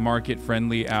Asia market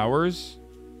friendly hours.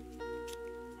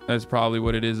 That's probably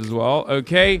what it is as well.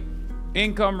 Okay.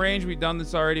 Income range. We've done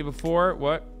this already before.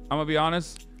 What? I'm gonna be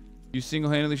honest. You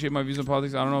single-handedly shape my views on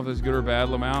politics. I don't know if that's good or bad,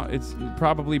 Lamau. It's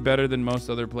probably better than most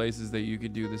other places that you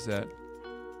could do this at.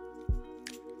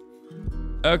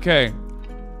 Okay.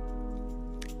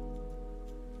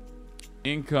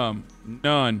 Income.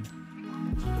 None.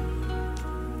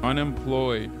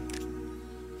 Unemployed.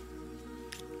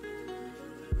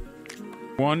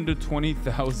 1 to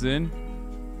 20,000.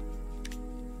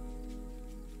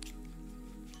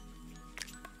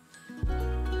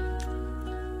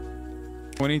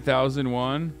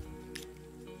 $20,001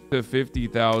 to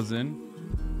 50,000.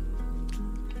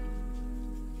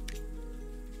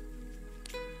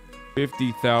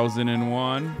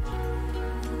 50,001.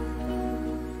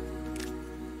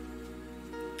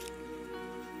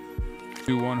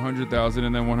 To 100,000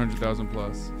 and then 100,000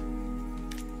 plus.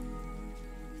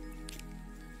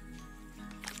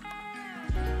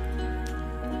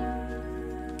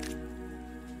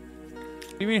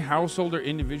 What do you mean household or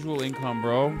individual income,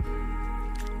 bro?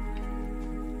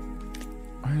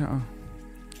 I know.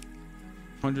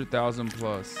 100,000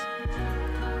 plus.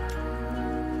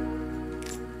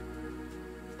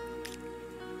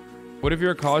 What if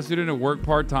you're a college student and work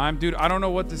part-time? Dude, I don't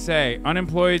know what to say.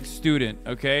 Unemployed student,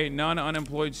 okay?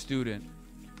 Non-unemployed student.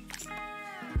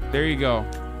 There you go.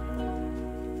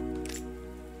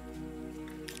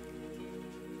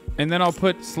 And then I'll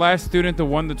put /student to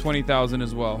 1 to 20,000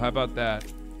 as well. How about that?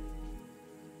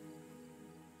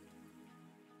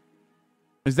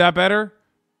 Is that better?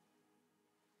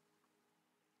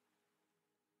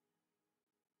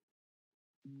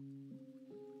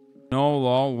 No,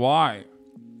 lol. Why?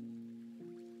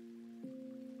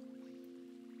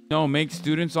 No, make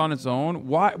students on its own.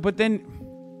 Why? But then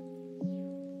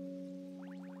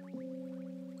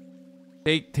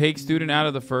Take student out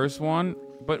of the first one.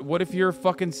 But what if you're a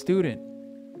fucking student?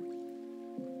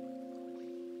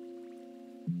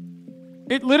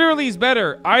 It literally is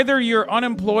better. Either you're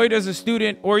unemployed as a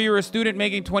student or you're a student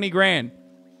making 20 grand.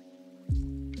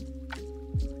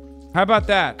 How about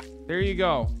that? There you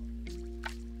go.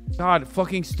 God,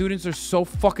 fucking students are so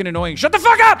fucking annoying. Shut the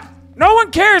fuck up! No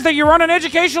one cares that you're on an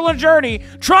educational journey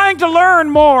trying to learn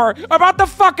more about the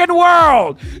fucking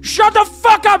world. Shut the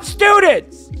fuck up,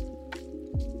 students!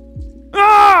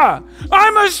 Ah!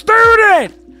 I'm a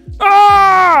student!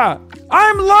 Ah!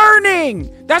 I'm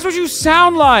learning! That's what you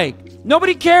sound like.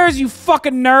 Nobody cares, you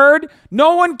fucking nerd.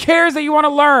 No one cares that you want to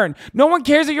learn. No one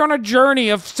cares that you're on a journey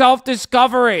of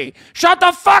self-discovery. Shut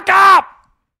the fuck up!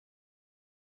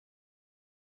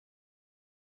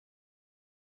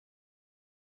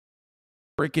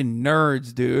 Freaking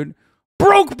nerds, dude.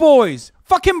 Broke boys!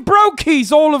 Fucking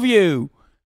brokies, all of you!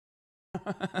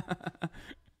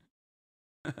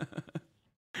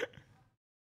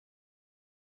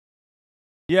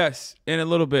 Yes, in a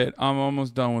little bit. I'm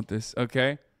almost done with this,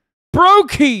 okay?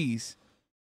 Brokies!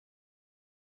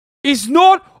 It's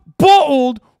not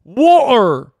bottled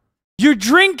water. You're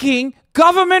drinking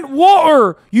government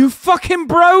water, you fucking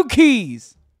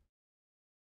brokies!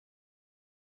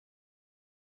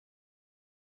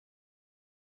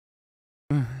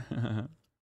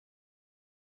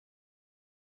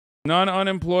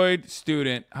 Non-unemployed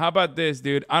student. How about this,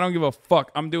 dude? I don't give a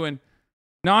fuck. I'm doing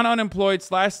non-unemployed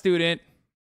 / student.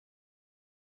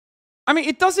 I mean,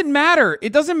 it doesn't matter.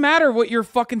 It doesn't matter what your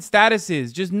fucking status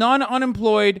is. Just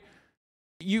non-unemployed.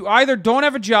 You either don't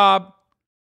have a job,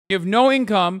 you have no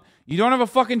income, you don't have a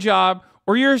fucking job,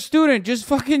 or you're a student. Just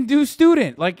fucking do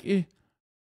student. Like,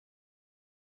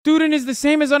 student is the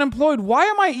same as unemployed. Why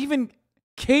am I even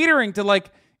catering to,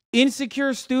 like,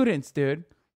 insecure students, dude?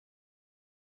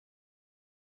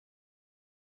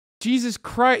 Jesus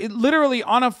Christ. Literally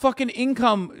on a fucking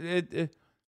income. It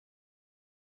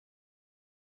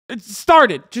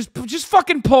started. Just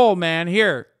fucking poll, man.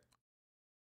 Here.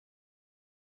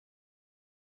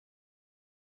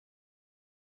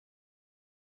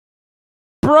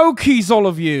 Brokies, all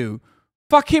of you.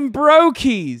 Fucking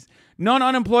brokies.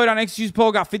 Non-unemployed on XQ's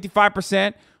poll got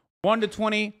 55%. 1 to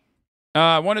 20.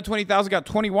 1 to 20,000 got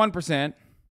 21%.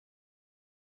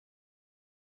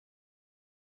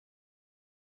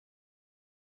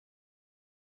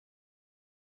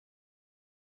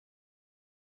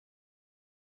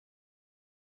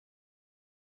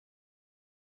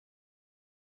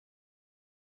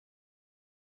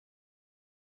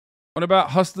 What about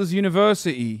Hustlers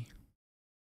University?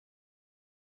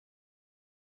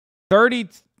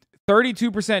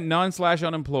 32%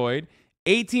 non/unemployed,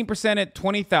 18% at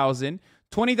 20,000,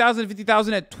 20,000 to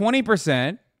 50,000 at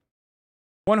 20%,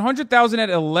 100,000 at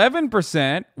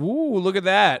 11%. Ooh, look at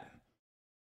that.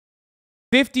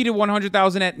 50 to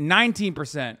 100,000 at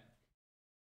 19%.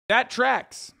 That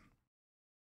tracks.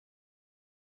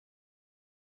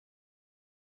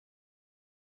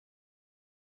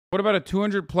 What about a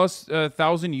 200 plus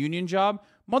thousand union job?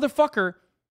 Motherfucker,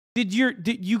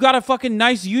 you got a fucking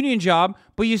nice union job,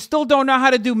 but you still don't know how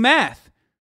to do math.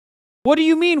 What do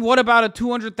you mean, what about a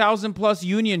 200,000 plus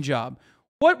union job?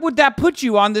 What would that put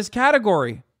you on this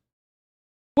category?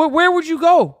 Where would you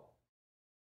go?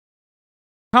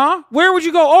 Huh? Where would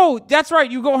you go? Oh, that's right,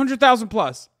 you go 100,000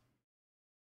 plus.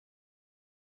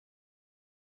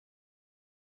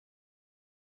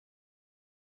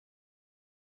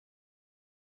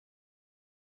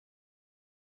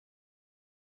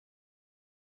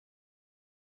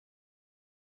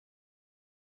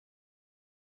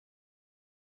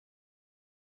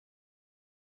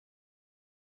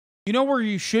 You know where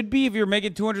you should be if you're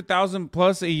making 200,000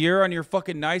 plus a year on your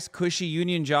fucking nice, cushy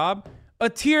union job? A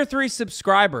tier 3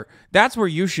 subscriber. That's where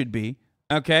you should be,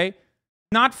 okay?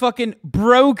 Not fucking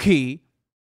brokey.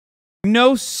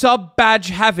 No sub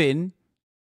badge heaven.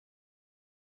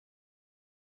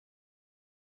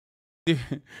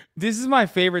 This is my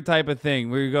favorite type of thing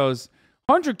where he goes,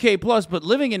 100K plus, but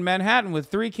living in Manhattan with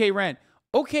 3K rent.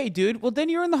 Okay, dude. Well, then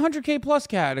you're in the 100K plus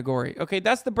category. Okay,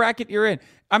 that's the bracket you're in.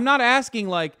 I'm not asking,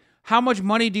 like, how much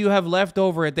money do you have left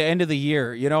over at the end of the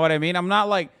year? You know what I mean? I'm not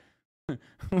like,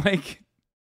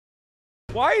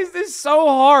 why is this so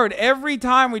hard? Every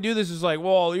time we do this, it's like,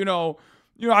 well, you know,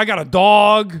 I got a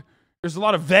dog. There's a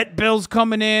lot of vet bills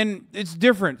coming in. It's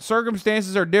different.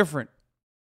 Circumstances are different.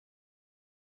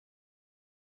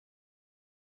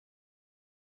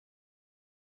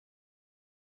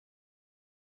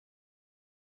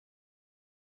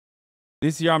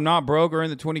 This year, I'm not broke or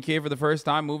in the 20K for the first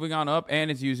time, moving on up,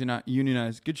 and it's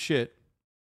unionized. Good shit.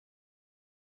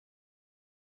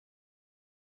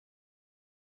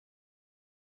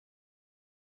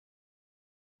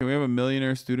 Can we have a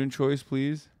millionaire student choice,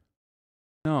 please?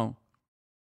 No.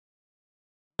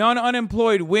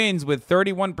 Non-unemployed wins with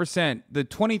 31%. The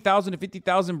 20,000 to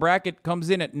 50,000 bracket comes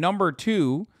in at number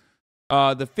 2.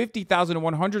 The 50,000 to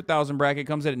 100,000 bracket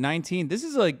comes in at 19. This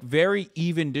is like very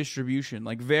even distribution,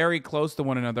 like very close to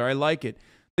one another. I like it.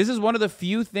 This is one of the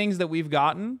few things that we've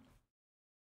gotten.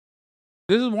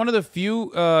 This is one of the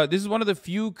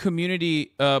few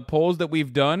community polls that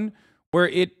we've done where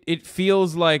it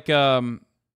feels like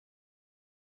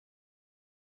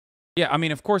yeah, I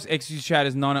mean, of course, XG chat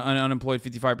is unemployed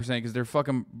 55% because they're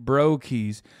fucking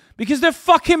brokies. Because they're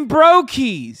fucking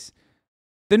brokies.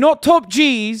 They're not top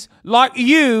G's like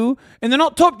you, and they're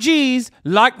not top G's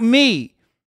like me.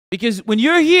 Because when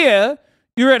you're here,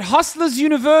 you're at Hustlers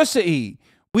University.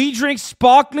 We drink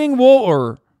sparkling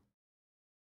water.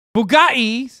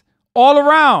 Bugattis all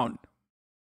around.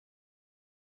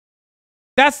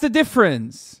 That's the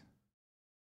difference.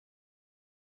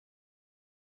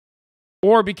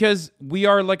 Or because we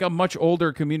are like a much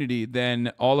older community than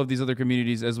all of these other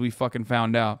communities, as we fucking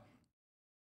found out.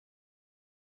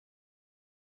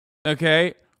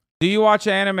 Okay. Do you watch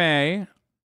anime?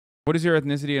 What is your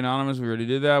ethnicity? Anonymous. We already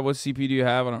did that. What CP do you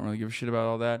have? I don't really give a shit about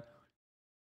all that.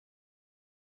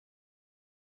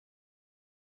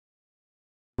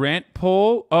 Rent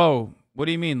poll? Oh, what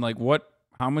do you mean? Like what?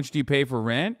 How much do you pay for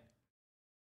rent?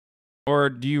 Or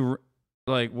do you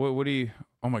like what do you?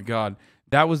 Oh my God.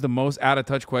 That was the most out of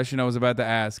touch question I was about to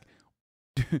ask.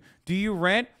 Do you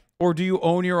rent or do you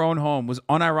own your own home? Was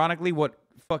unironically what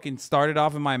fucking started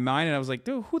off in my mind, and I was like,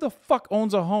 dude, who the fuck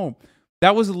owns a home?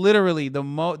 That was literally the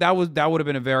that would have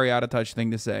been a very out of touch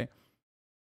thing to say.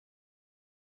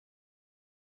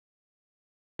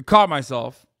 I caught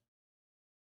myself.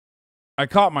 I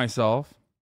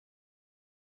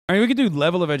mean, we could do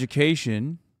level of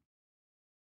education.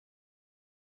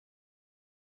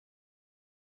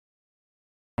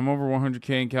 I'm over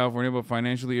 100K in California, but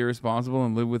financially irresponsible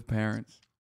and live with parents.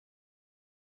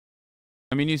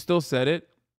 I mean, you still said it.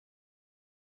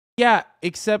 Yeah,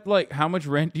 except like, how much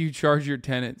rent do you charge your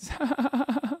tenants?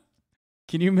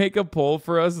 Can you make a poll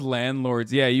for us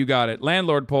landlords? Yeah, you got it.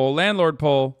 Landlord poll. Landlord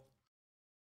poll.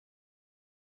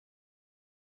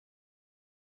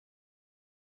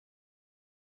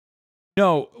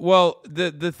 No, well,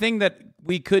 the thing that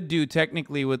we could do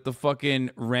technically with the fucking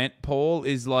rent poll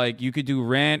is like you could do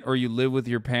rent or you live with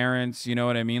your parents, you know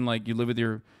what I mean? Like you live with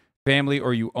your family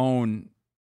or you own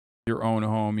your own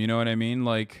home, you know what I mean?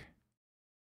 Like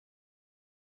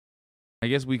I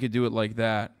guess we could do it like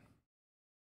that.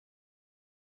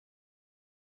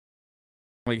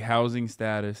 Like housing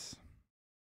status.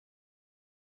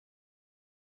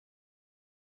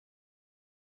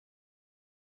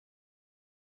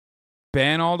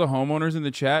 Ban all the homeowners in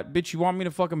the chat? Bitch, you want me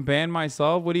to fucking ban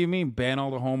myself? What do you mean ban all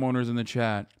the homeowners in the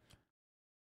chat?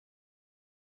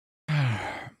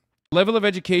 Level of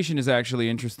education is actually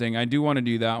interesting. I do want to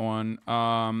do that one.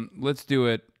 Let's do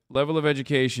it. Level of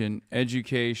education.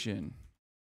 Education.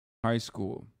 High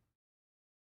school.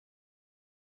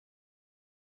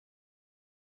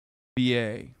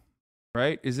 BA.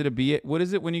 Right? Is it a BA? What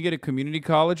is it when you get a community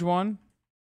college one?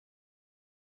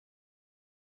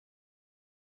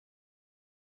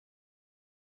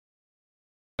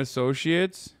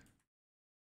 Associates.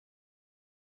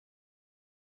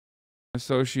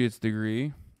 Associate's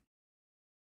degree.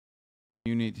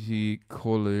 Unity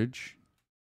College.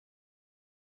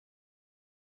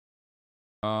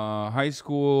 High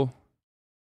school.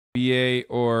 BA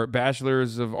or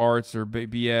Bachelor's of Arts or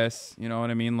BS. You know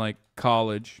what I mean? Like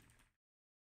college.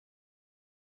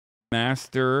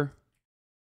 Master.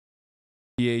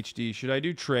 PhD. Should I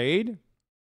do trade?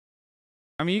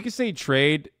 I mean, you could say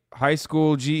trade. High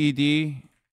school GED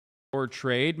or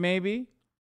trade, maybe.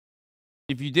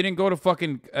 If you didn't go to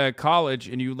fucking college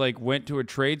and you like went to a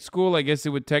trade school, I guess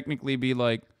it would technically be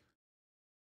like,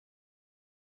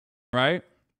 right?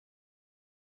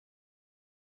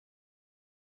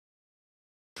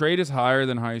 Trade is higher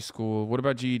than high school. What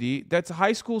about GED? That's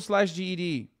high school /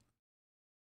 GED.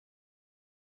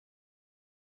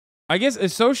 I guess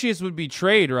associates would be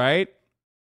trade, right?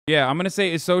 Yeah, I'm gonna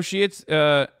say associates,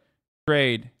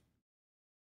 trade.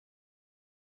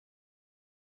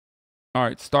 All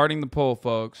right, starting the poll,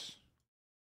 folks.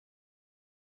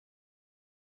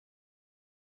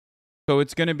 So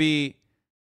it's going to be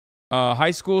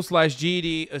high school /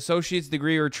 GED, associate's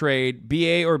degree or trade,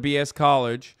 BA or BS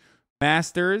college,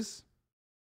 master's,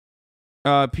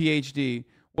 PhD.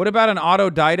 What about an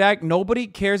autodidact? Nobody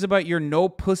cares about your no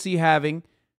pussy having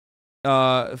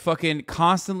fucking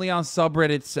constantly on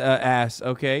subreddits ass,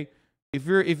 okay? If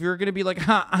you're going to be like,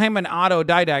 I'm an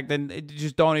autodidact, then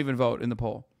just don't even vote in the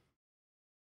poll.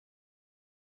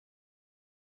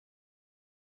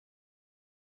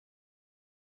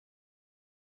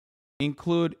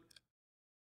 Include.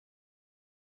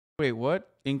 Wait, what?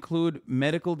 Include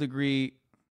medical degree.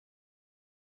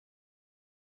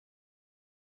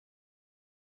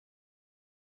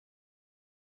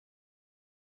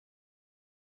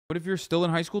 What if you're still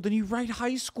in high school? Then you write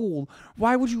high school.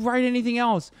 Why would you write anything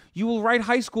else? You will write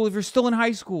high school if you're still in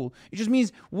high school. It just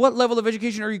means what level of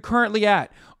education are you currently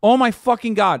at? Oh my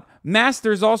fucking God.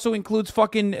 Master's also includes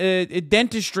fucking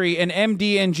dentistry and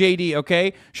MD and JD,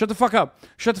 okay? Shut the fuck up.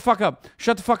 Shut the fuck up.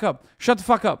 Shut the fuck up. Shut the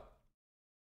fuck up.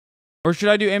 Or should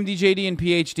I do MD, JD, and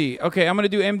PhD? Okay, I'm going to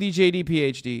do MD, JD,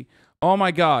 PhD. Oh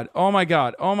my God. Oh my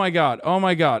God. Oh my God. Oh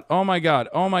my God. Oh my God.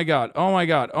 Oh my God. Oh my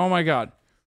God. Oh my God.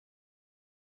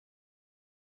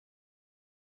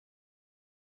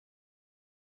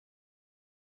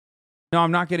 No,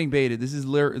 I'm not getting baited. This is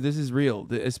real.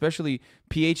 Especially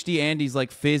PhD Andy's like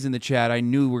fizz in the chat. I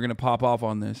knew we were gonna pop off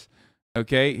on this.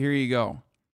 Okay, here you go.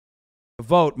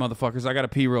 Vote, motherfuckers. I gotta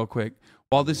pee real quick.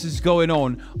 While this is going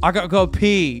on, I gotta go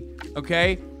pee.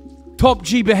 Okay, top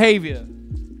G behavior.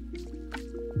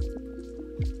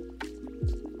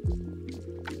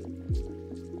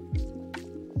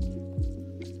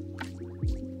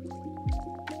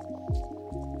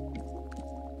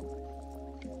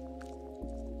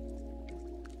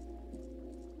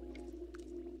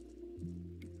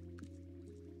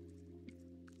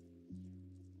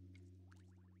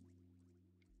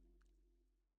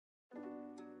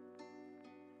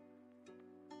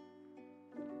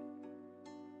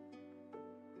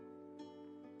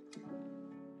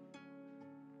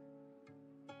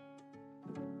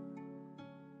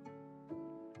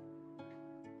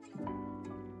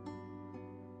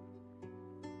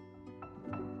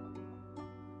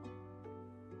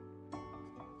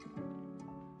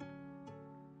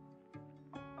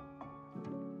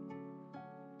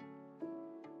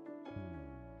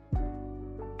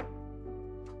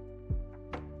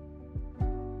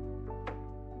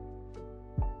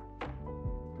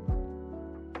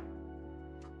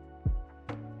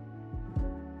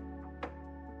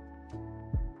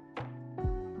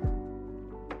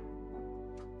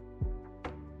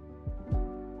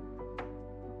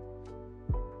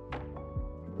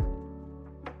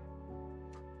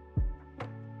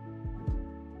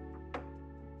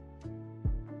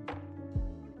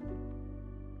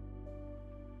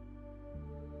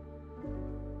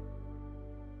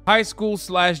 High school /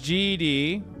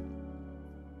 GED.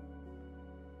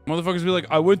 Motherfuckers be like,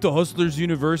 I went to Hustlers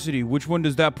University. Which one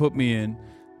does that put me in?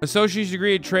 Associate's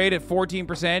degree at trade at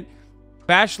 14%.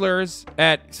 Bachelor's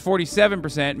at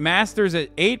 47%. Master's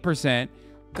at 8%.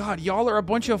 God, y'all are a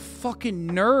bunch of fucking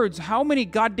nerds. How many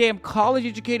goddamn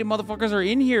college-educated motherfuckers are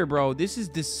in here, bro? This is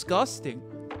disgusting.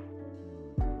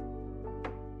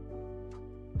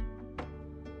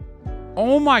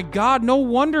 Oh my God, no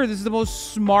wonder this is the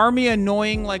most smarmy,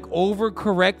 annoying, like,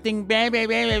 overcorrecting,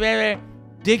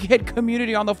 dickhead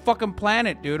community on the fucking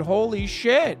planet, dude. Holy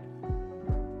shit.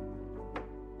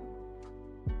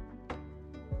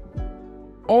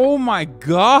 Oh my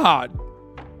God.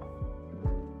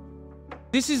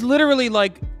 This is literally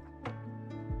like...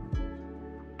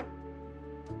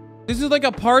 This is like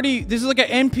a party. This is like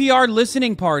an NPR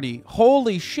listening party.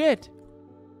 Holy shit.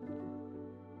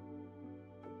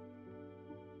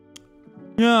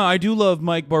 Yeah, I do love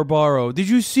Mike Barbaro. Did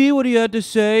you see what he had to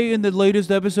say in the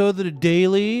latest episode of The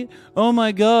Daily? Oh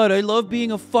my God, I love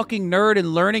being a fucking nerd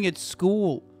and learning at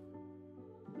school.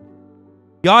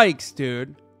 Yikes,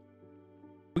 dude.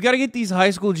 We gotta get these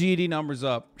high school GED numbers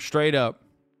up. Straight up.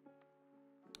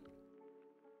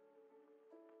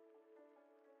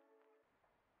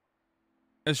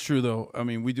 That's true, though. I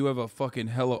mean, we do have a fucking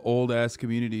hella old-ass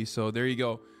community, so there you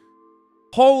go.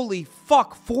 Holy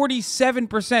fuck,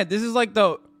 47%. This is like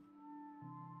the...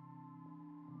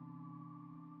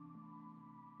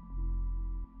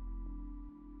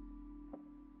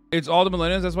 It's all the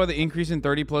millennials. That's why the increase in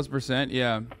 30+%.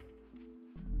 Yeah.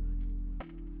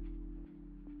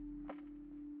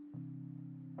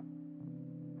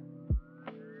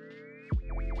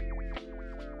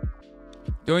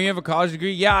 Don't you have a college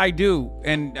degree? Yeah, I do.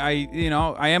 And I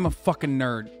am a fucking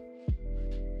nerd.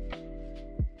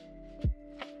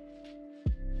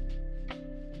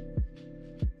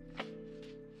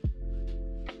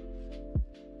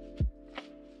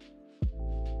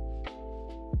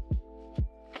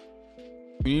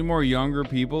 We need more younger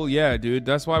people. Yeah, dude.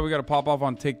 That's why we got to pop off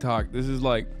on TikTok. This is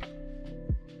like...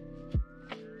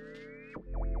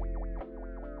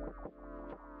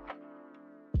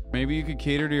 Maybe you could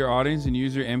cater to your audience and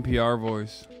use your NPR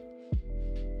voice.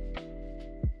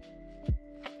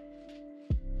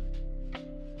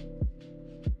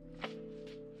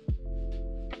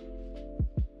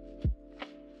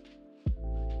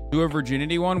 Do a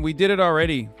virginity one? We did it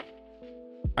already.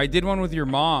 I did one with your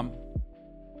mom.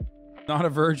 Not a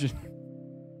virgin.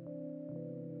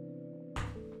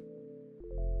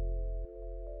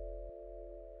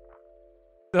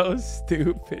 So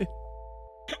stupid.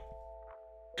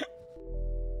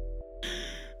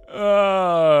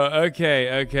 Oh,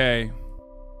 okay.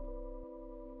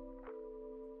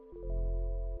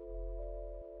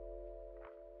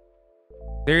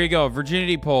 There you go.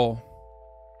 Virginity poll.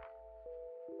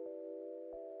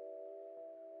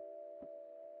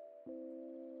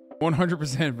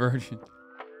 "100% virgin."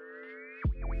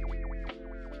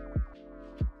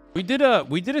 We did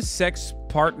a sex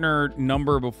partner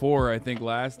number before, I think,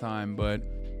 last time, but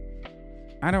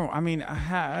I don't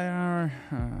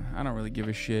really give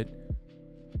a shit.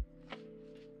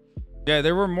 Yeah,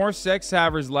 there were more sex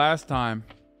havers last time.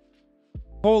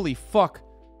 Holy fuck.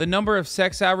 The number of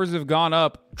sex havers have gone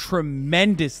up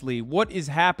tremendously. What is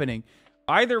happening?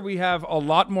 Either we have a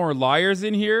lot more liars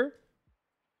in here.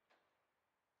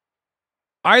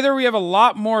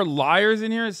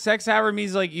 Sex haver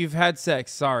means like you've had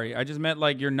sex. Sorry. I just meant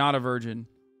like you're not a virgin.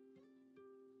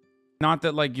 Not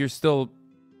that like you're still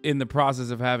in the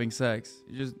process of having sex.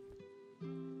 You just...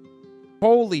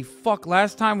 Holy fuck.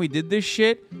 Last time we did this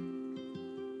shit,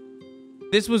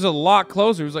 this was a lot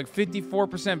closer. It was like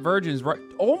 54% virgins. Right?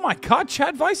 Oh my god.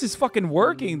 Chat Vice is fucking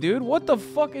working, dude. What the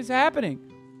fuck is happening?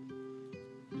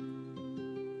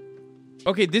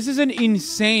 Okay, this is an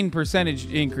insane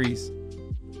percentage increase.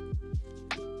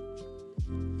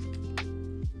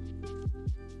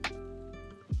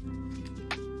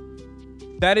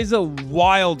 That is a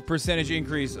wild percentage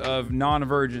increase of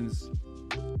non-virgins.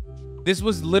 This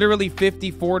was literally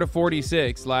 54 to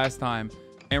 46 last time.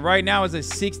 And right now it's a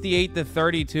 68 to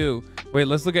 32. Wait,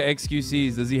 let's look at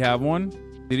XQCs. Does he have one?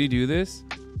 Did he do this?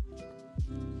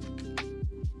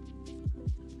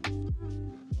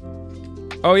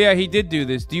 Oh yeah, he did do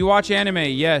this. Do you watch anime?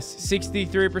 Yes.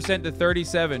 63% to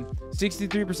 37.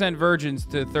 63% virgins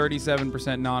to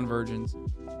 37% non-virgins.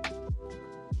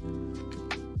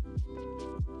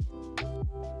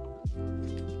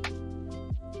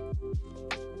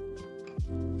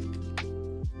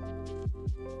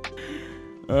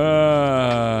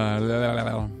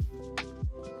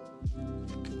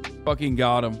 Fucking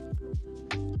got him.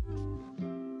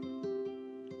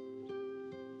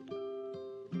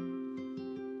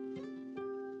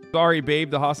 Sorry, babe.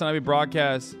 The Hasanabi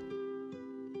broadcast.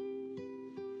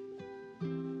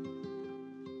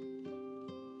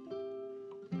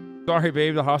 Sorry,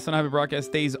 babe. The Hasanabi broadcast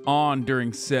stays on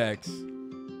during sex.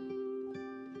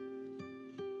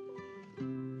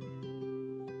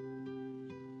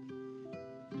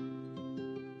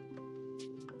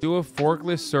 Do a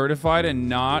forklift certified and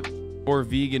not or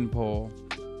vegan poll.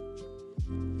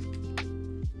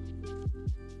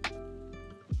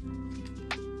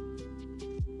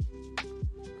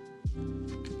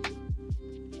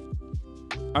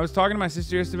 I was talking to my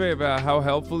sister yesterday about how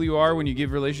helpful you are when you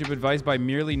give relationship advice by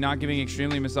merely not giving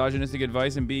extremely misogynistic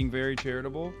advice and being very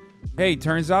charitable. Hey,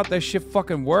 turns out that shit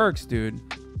fucking works, dude.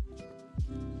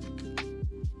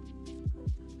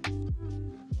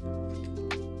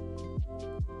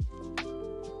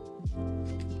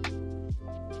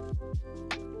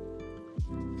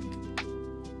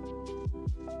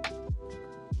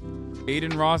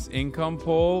 Aiden Ross income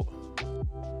poll.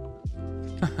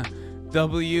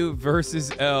 W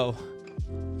versus L.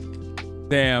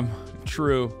 Damn,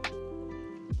 true.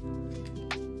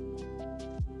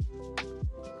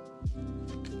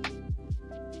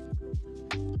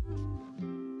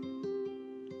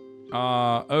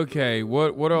 Okay,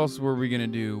 what else were we gonna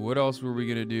do?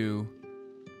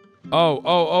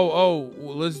 Oh,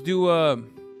 let's do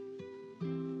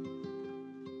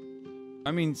I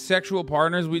mean, sexual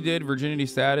partners we did, virginity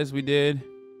status we did.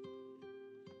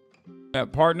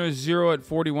 Partners 0 at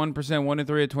 41%, 1 and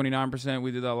 3 at 29%.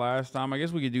 We did that last time. I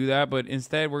guess we could do that, but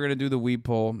instead we're gonna do the weeb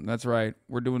poll. That's right.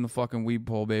 We're doing the fucking weeb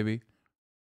poll, baby.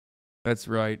 That's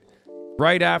right.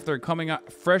 Right after coming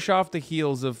out fresh off the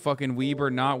heels of fucking weeb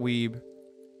or not weeb.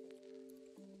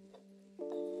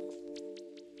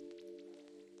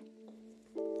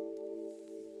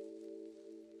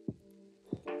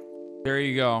 There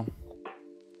you go.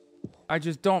 I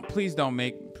just don't, please don't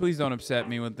upset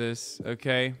me with this,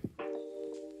 okay?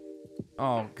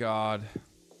 Oh, God.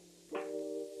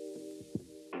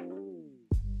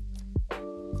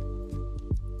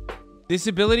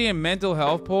 Disability and mental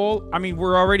health poll? I mean,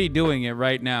 we're already doing it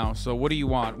right now, so what do you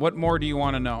want? What more do you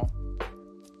want to know?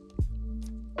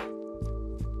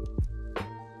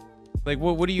 Like,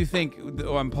 what do you think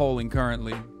I'm polling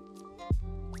currently?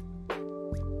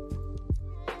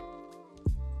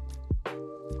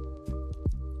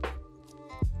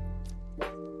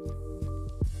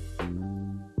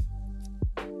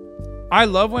 I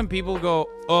love when people go,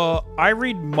 I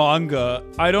read manga.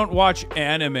 I don't watch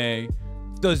anime.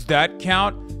 Does that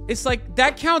count? It's like,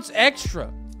 that counts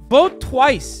extra. Vote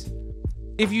twice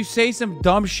if you say some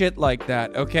dumb shit like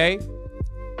that, okay?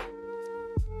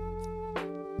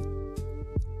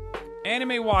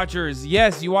 Anime watchers.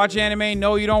 Yes, you watch anime.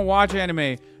 No, you don't watch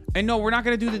anime. And no, we're not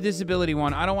going to do the disability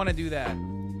one. I don't want to do that.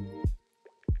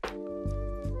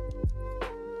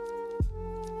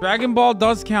 Dragon Ball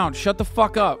does count. Shut the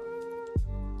fuck up.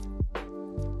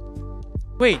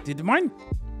 Wait, did mine?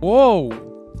 Whoa.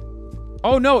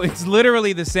 Oh, no, it's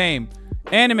literally the same.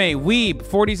 Anime, weeb,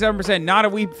 47%. Not a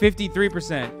weeb,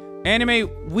 53%. Anime,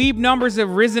 weeb numbers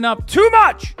have risen up too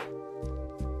much.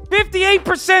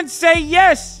 58% say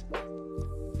yes.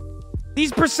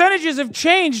 These percentages have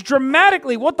changed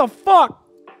dramatically. What the fuck?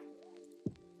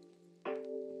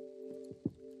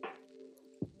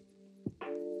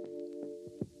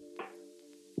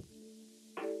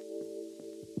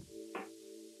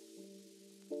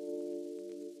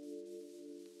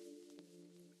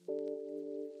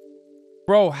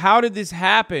 Bro, how did this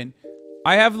happen?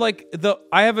 I have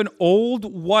an old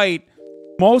white,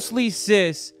 mostly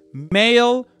cis,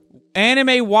 male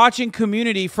anime watching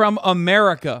community from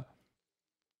America.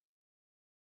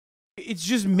 It's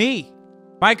just me.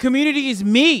 My community is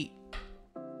me.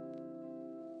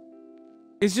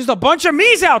 It's just a bunch of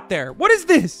me's out there. What is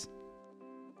this?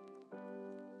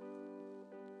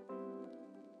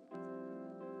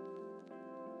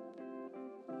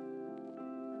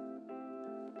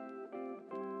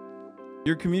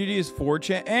 Your community is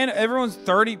 4chan, and everyone's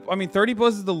 30. I mean, 30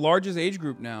 plus is the largest age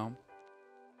group now.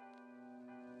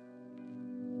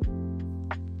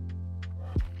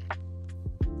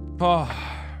 Oh,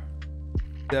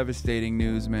 devastating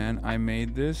news, man. I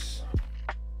made this.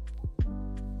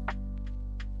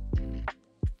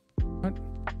 What?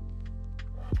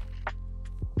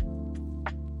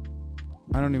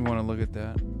 I don't even want to look at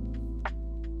that.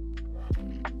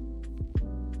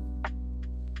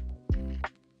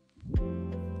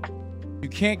 You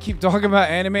can't keep talking about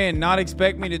anime and not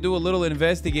expect me to do a little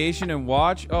investigation and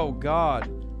watch? Oh, God.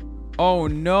 Oh,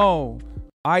 no.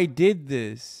 I did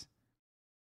this.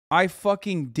 I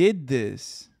fucking did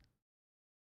this.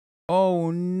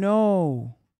 Oh,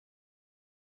 no.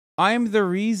 I'm the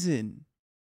reason.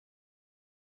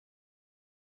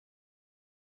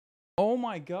 Oh,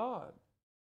 my God.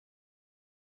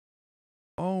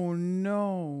 Oh,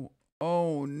 no.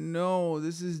 Oh, no.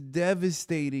 This is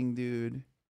devastating, dude.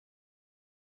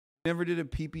 Never did a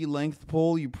PP length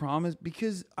poll, you promised?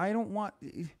 Because I don't want...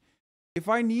 If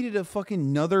I needed a fucking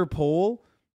another poll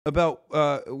about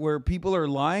where people are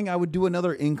lying, I would do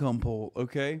another income poll,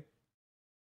 okay?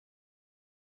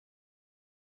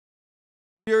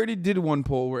 We already did one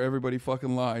poll where everybody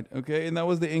fucking lied, okay? And that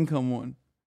was the income one.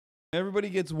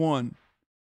 Everybody gets one.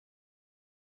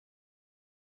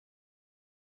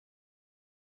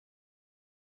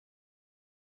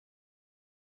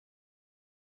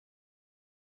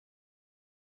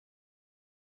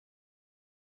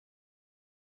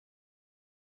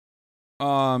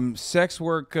 Sex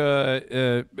work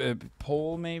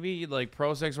poll maybe, like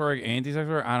pro sex work, anti sex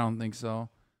work. I don't think so.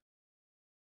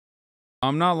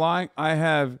 I'm not lying. I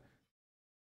have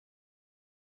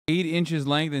 8 inches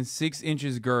length and 6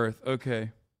 inches girth.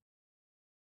 Okay,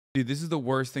 dude, this is the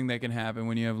worst thing that can happen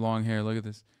when you have long hair. Look at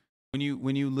this. When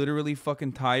you literally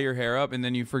fucking tie your hair up and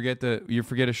then you forget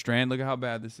a strand. Look at how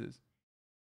bad this is.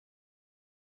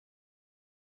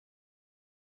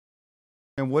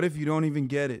 And what if you don't even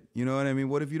get it? You know what I mean?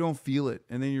 What if you don't feel it?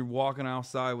 And then you're walking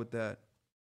outside with that.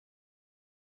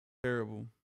 Terrible.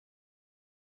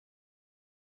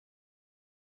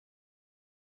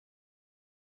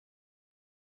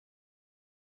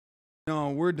 No,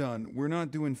 we're done. We're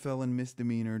not doing felon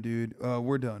misdemeanor, dude.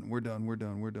 We're done. We're done. We're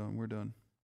done. We're done. We're done.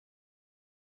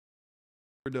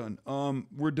 We're done.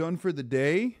 We're done for the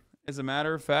day. As a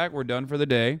matter of fact, we're done for the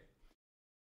day.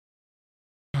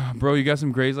 Bro, you got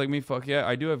some grays like me? Fuck yeah,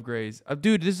 I do have grays.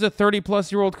 Dude, this is a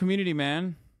 30-plus-year-old community,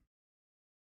 man.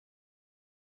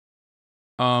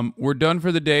 We're done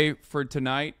for the day for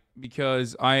tonight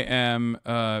because I am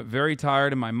very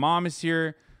tired and my mom is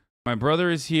here. My brother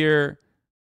is here.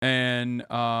 And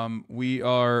we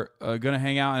are going to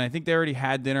hang out. And I think they already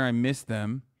had dinner. I missed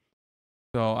them.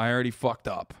 So I already fucked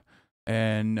up.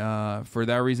 And for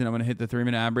that reason, I'm going to hit the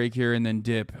 3-minute ad break here and then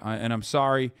dip. And I'm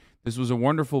sorry. This was a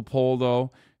wonderful poll,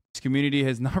 though. This community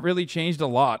has not really changed a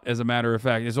lot, as a matter of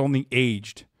fact. It's only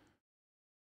aged.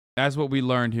 That's what we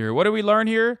learned here. What did we learn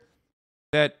here?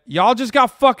 That y'all just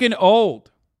got fucking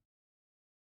old.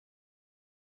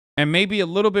 And maybe a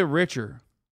little bit richer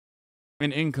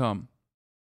in income.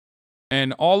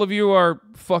 And all of you are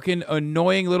fucking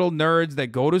annoying little nerds that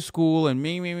go to school and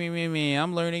me.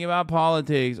 I'm learning about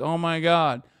politics. Oh my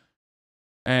God.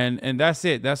 And that's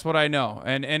it. That's what I know.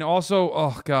 And also,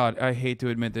 oh God, I hate to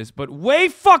admit this, but way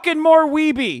fucking more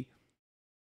weeby.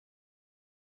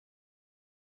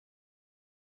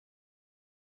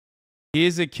 He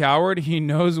is a coward. He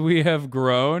knows we have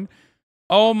grown.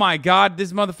 Oh my God,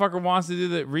 this motherfucker wants to do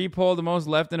the repoll the most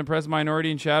left and oppressed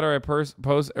minority in chat, or I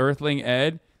post Earthling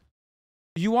Ed.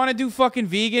 You want to do fucking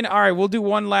vegan? All right, we'll do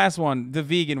one last one, the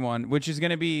vegan one, which is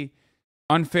going to be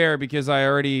unfair because I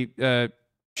already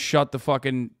shut the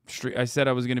fucking stream. I said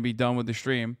I was going to be done with the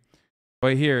stream.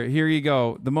 But here you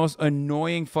go. The most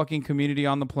annoying fucking community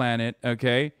on the planet,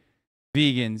 okay?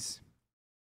 Vegans.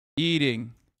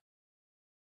 Eating.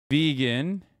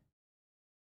 Vegan.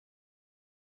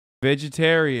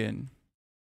 Vegetarian.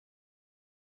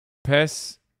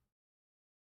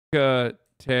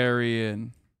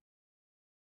 Pescatarian.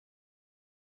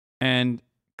 And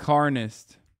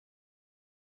carnist.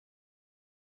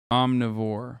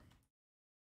 Omnivore.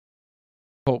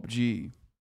 Pope G.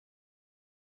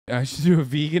 I should do a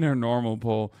vegan or normal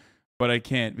poll, but I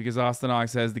can't because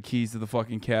Ostenox has the keys to the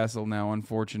fucking castle now,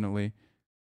 unfortunately.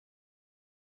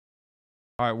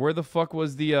 All right, where the fuck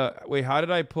was the wait, how did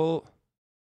I pull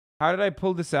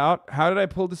this out? How did I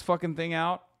pull this fucking thing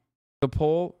out? The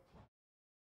poll?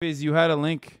 Fizz, you had a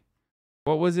link.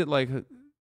 What was it, like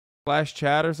flash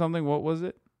chat or something? What was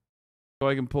it? So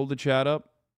I can pull the chat up.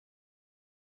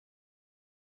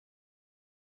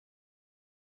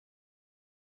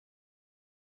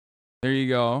 There you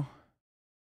go.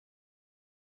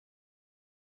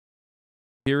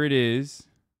 Here it is.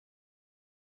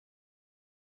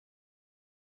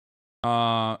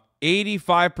 85%,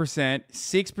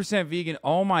 6% vegan.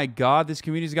 Oh my God, this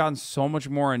community's gotten so much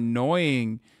more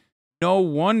annoying. No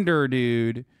wonder,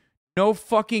 dude. No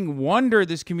fucking wonder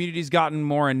this community's gotten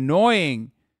more annoying.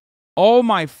 Oh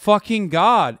my fucking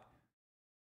God.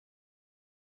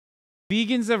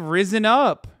 Vegans have risen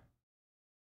up.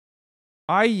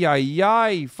 Ay, ay,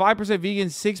 ay. 5% vegan,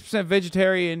 6%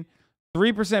 vegetarian,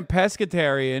 3%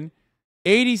 pescatarian,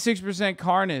 86%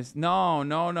 carnist.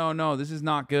 No. This is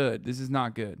not good. This is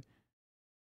not good.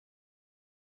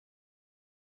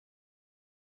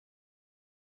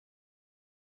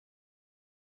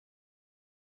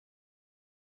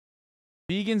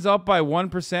 Vegans up by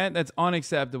 1%. That's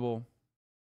unacceptable.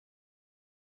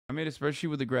 I made a spreadsheet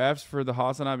with the graphs for the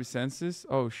Hasanabi census.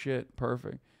 Oh, shit.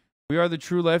 Perfect. We are the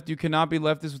true left. You cannot be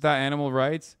leftist without animal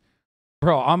rights.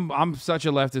 Bro, I'm such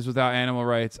a leftist without animal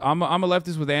rights. I'm a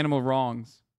leftist with animal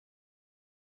wrongs.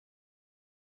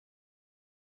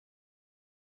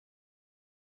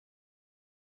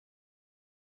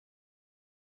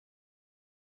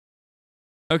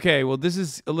 Okay, well, this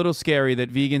is a little scary that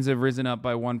vegans have risen up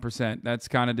by 1%. That's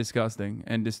kind of disgusting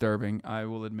and disturbing, I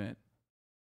will admit.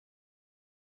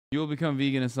 You will become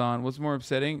vegan, Hassan. What's more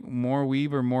upsetting? More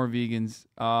weeb or more vegans?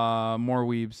 More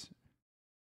weebs.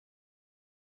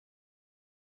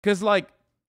 Because, like,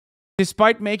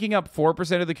 despite making up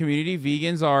 4% of the community,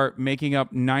 vegans are making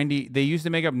up 90. They used to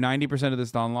make up 90% of the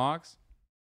stun locks.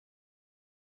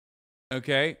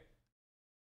 Okay.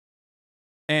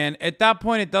 And at that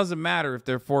point, it doesn't matter if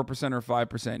they're 4% or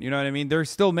 5%. You know what I mean? They're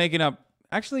still making up.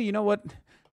 Actually, you know what?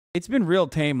 It's been real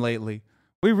tame lately.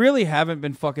 We really haven't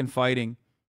been fucking fighting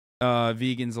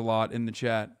vegans a lot in the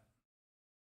chat.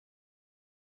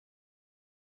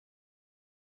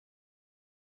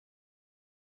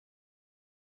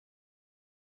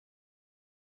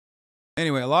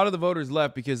 Anyway, a lot of the voters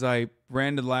left because I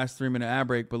ran to the last 3-minute ad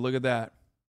break, but look at that.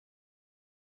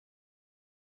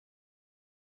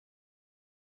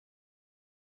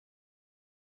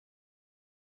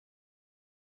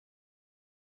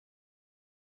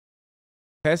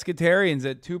 Pescatarians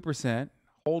at 2%,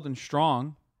 holding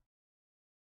strong.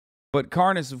 But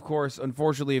carnists, of course,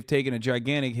 unfortunately have taken a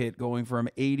gigantic hit, going from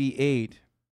 88.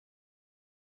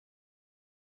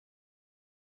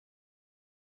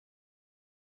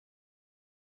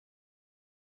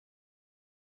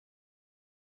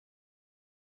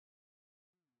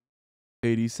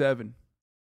 $87.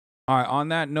 All right, on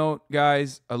that note,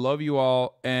 guys, I love you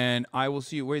all, and I will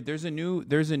see you. Wait, there's a new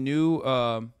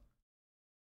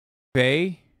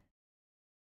Faye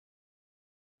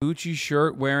Gucci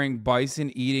shirt wearing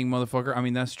bison eating motherfucker. I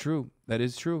mean, that's true. That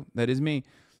is true. That is me.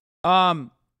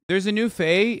 There's a new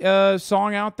Faye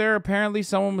song out there. Apparently,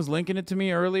 someone was linking it to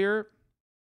me earlier.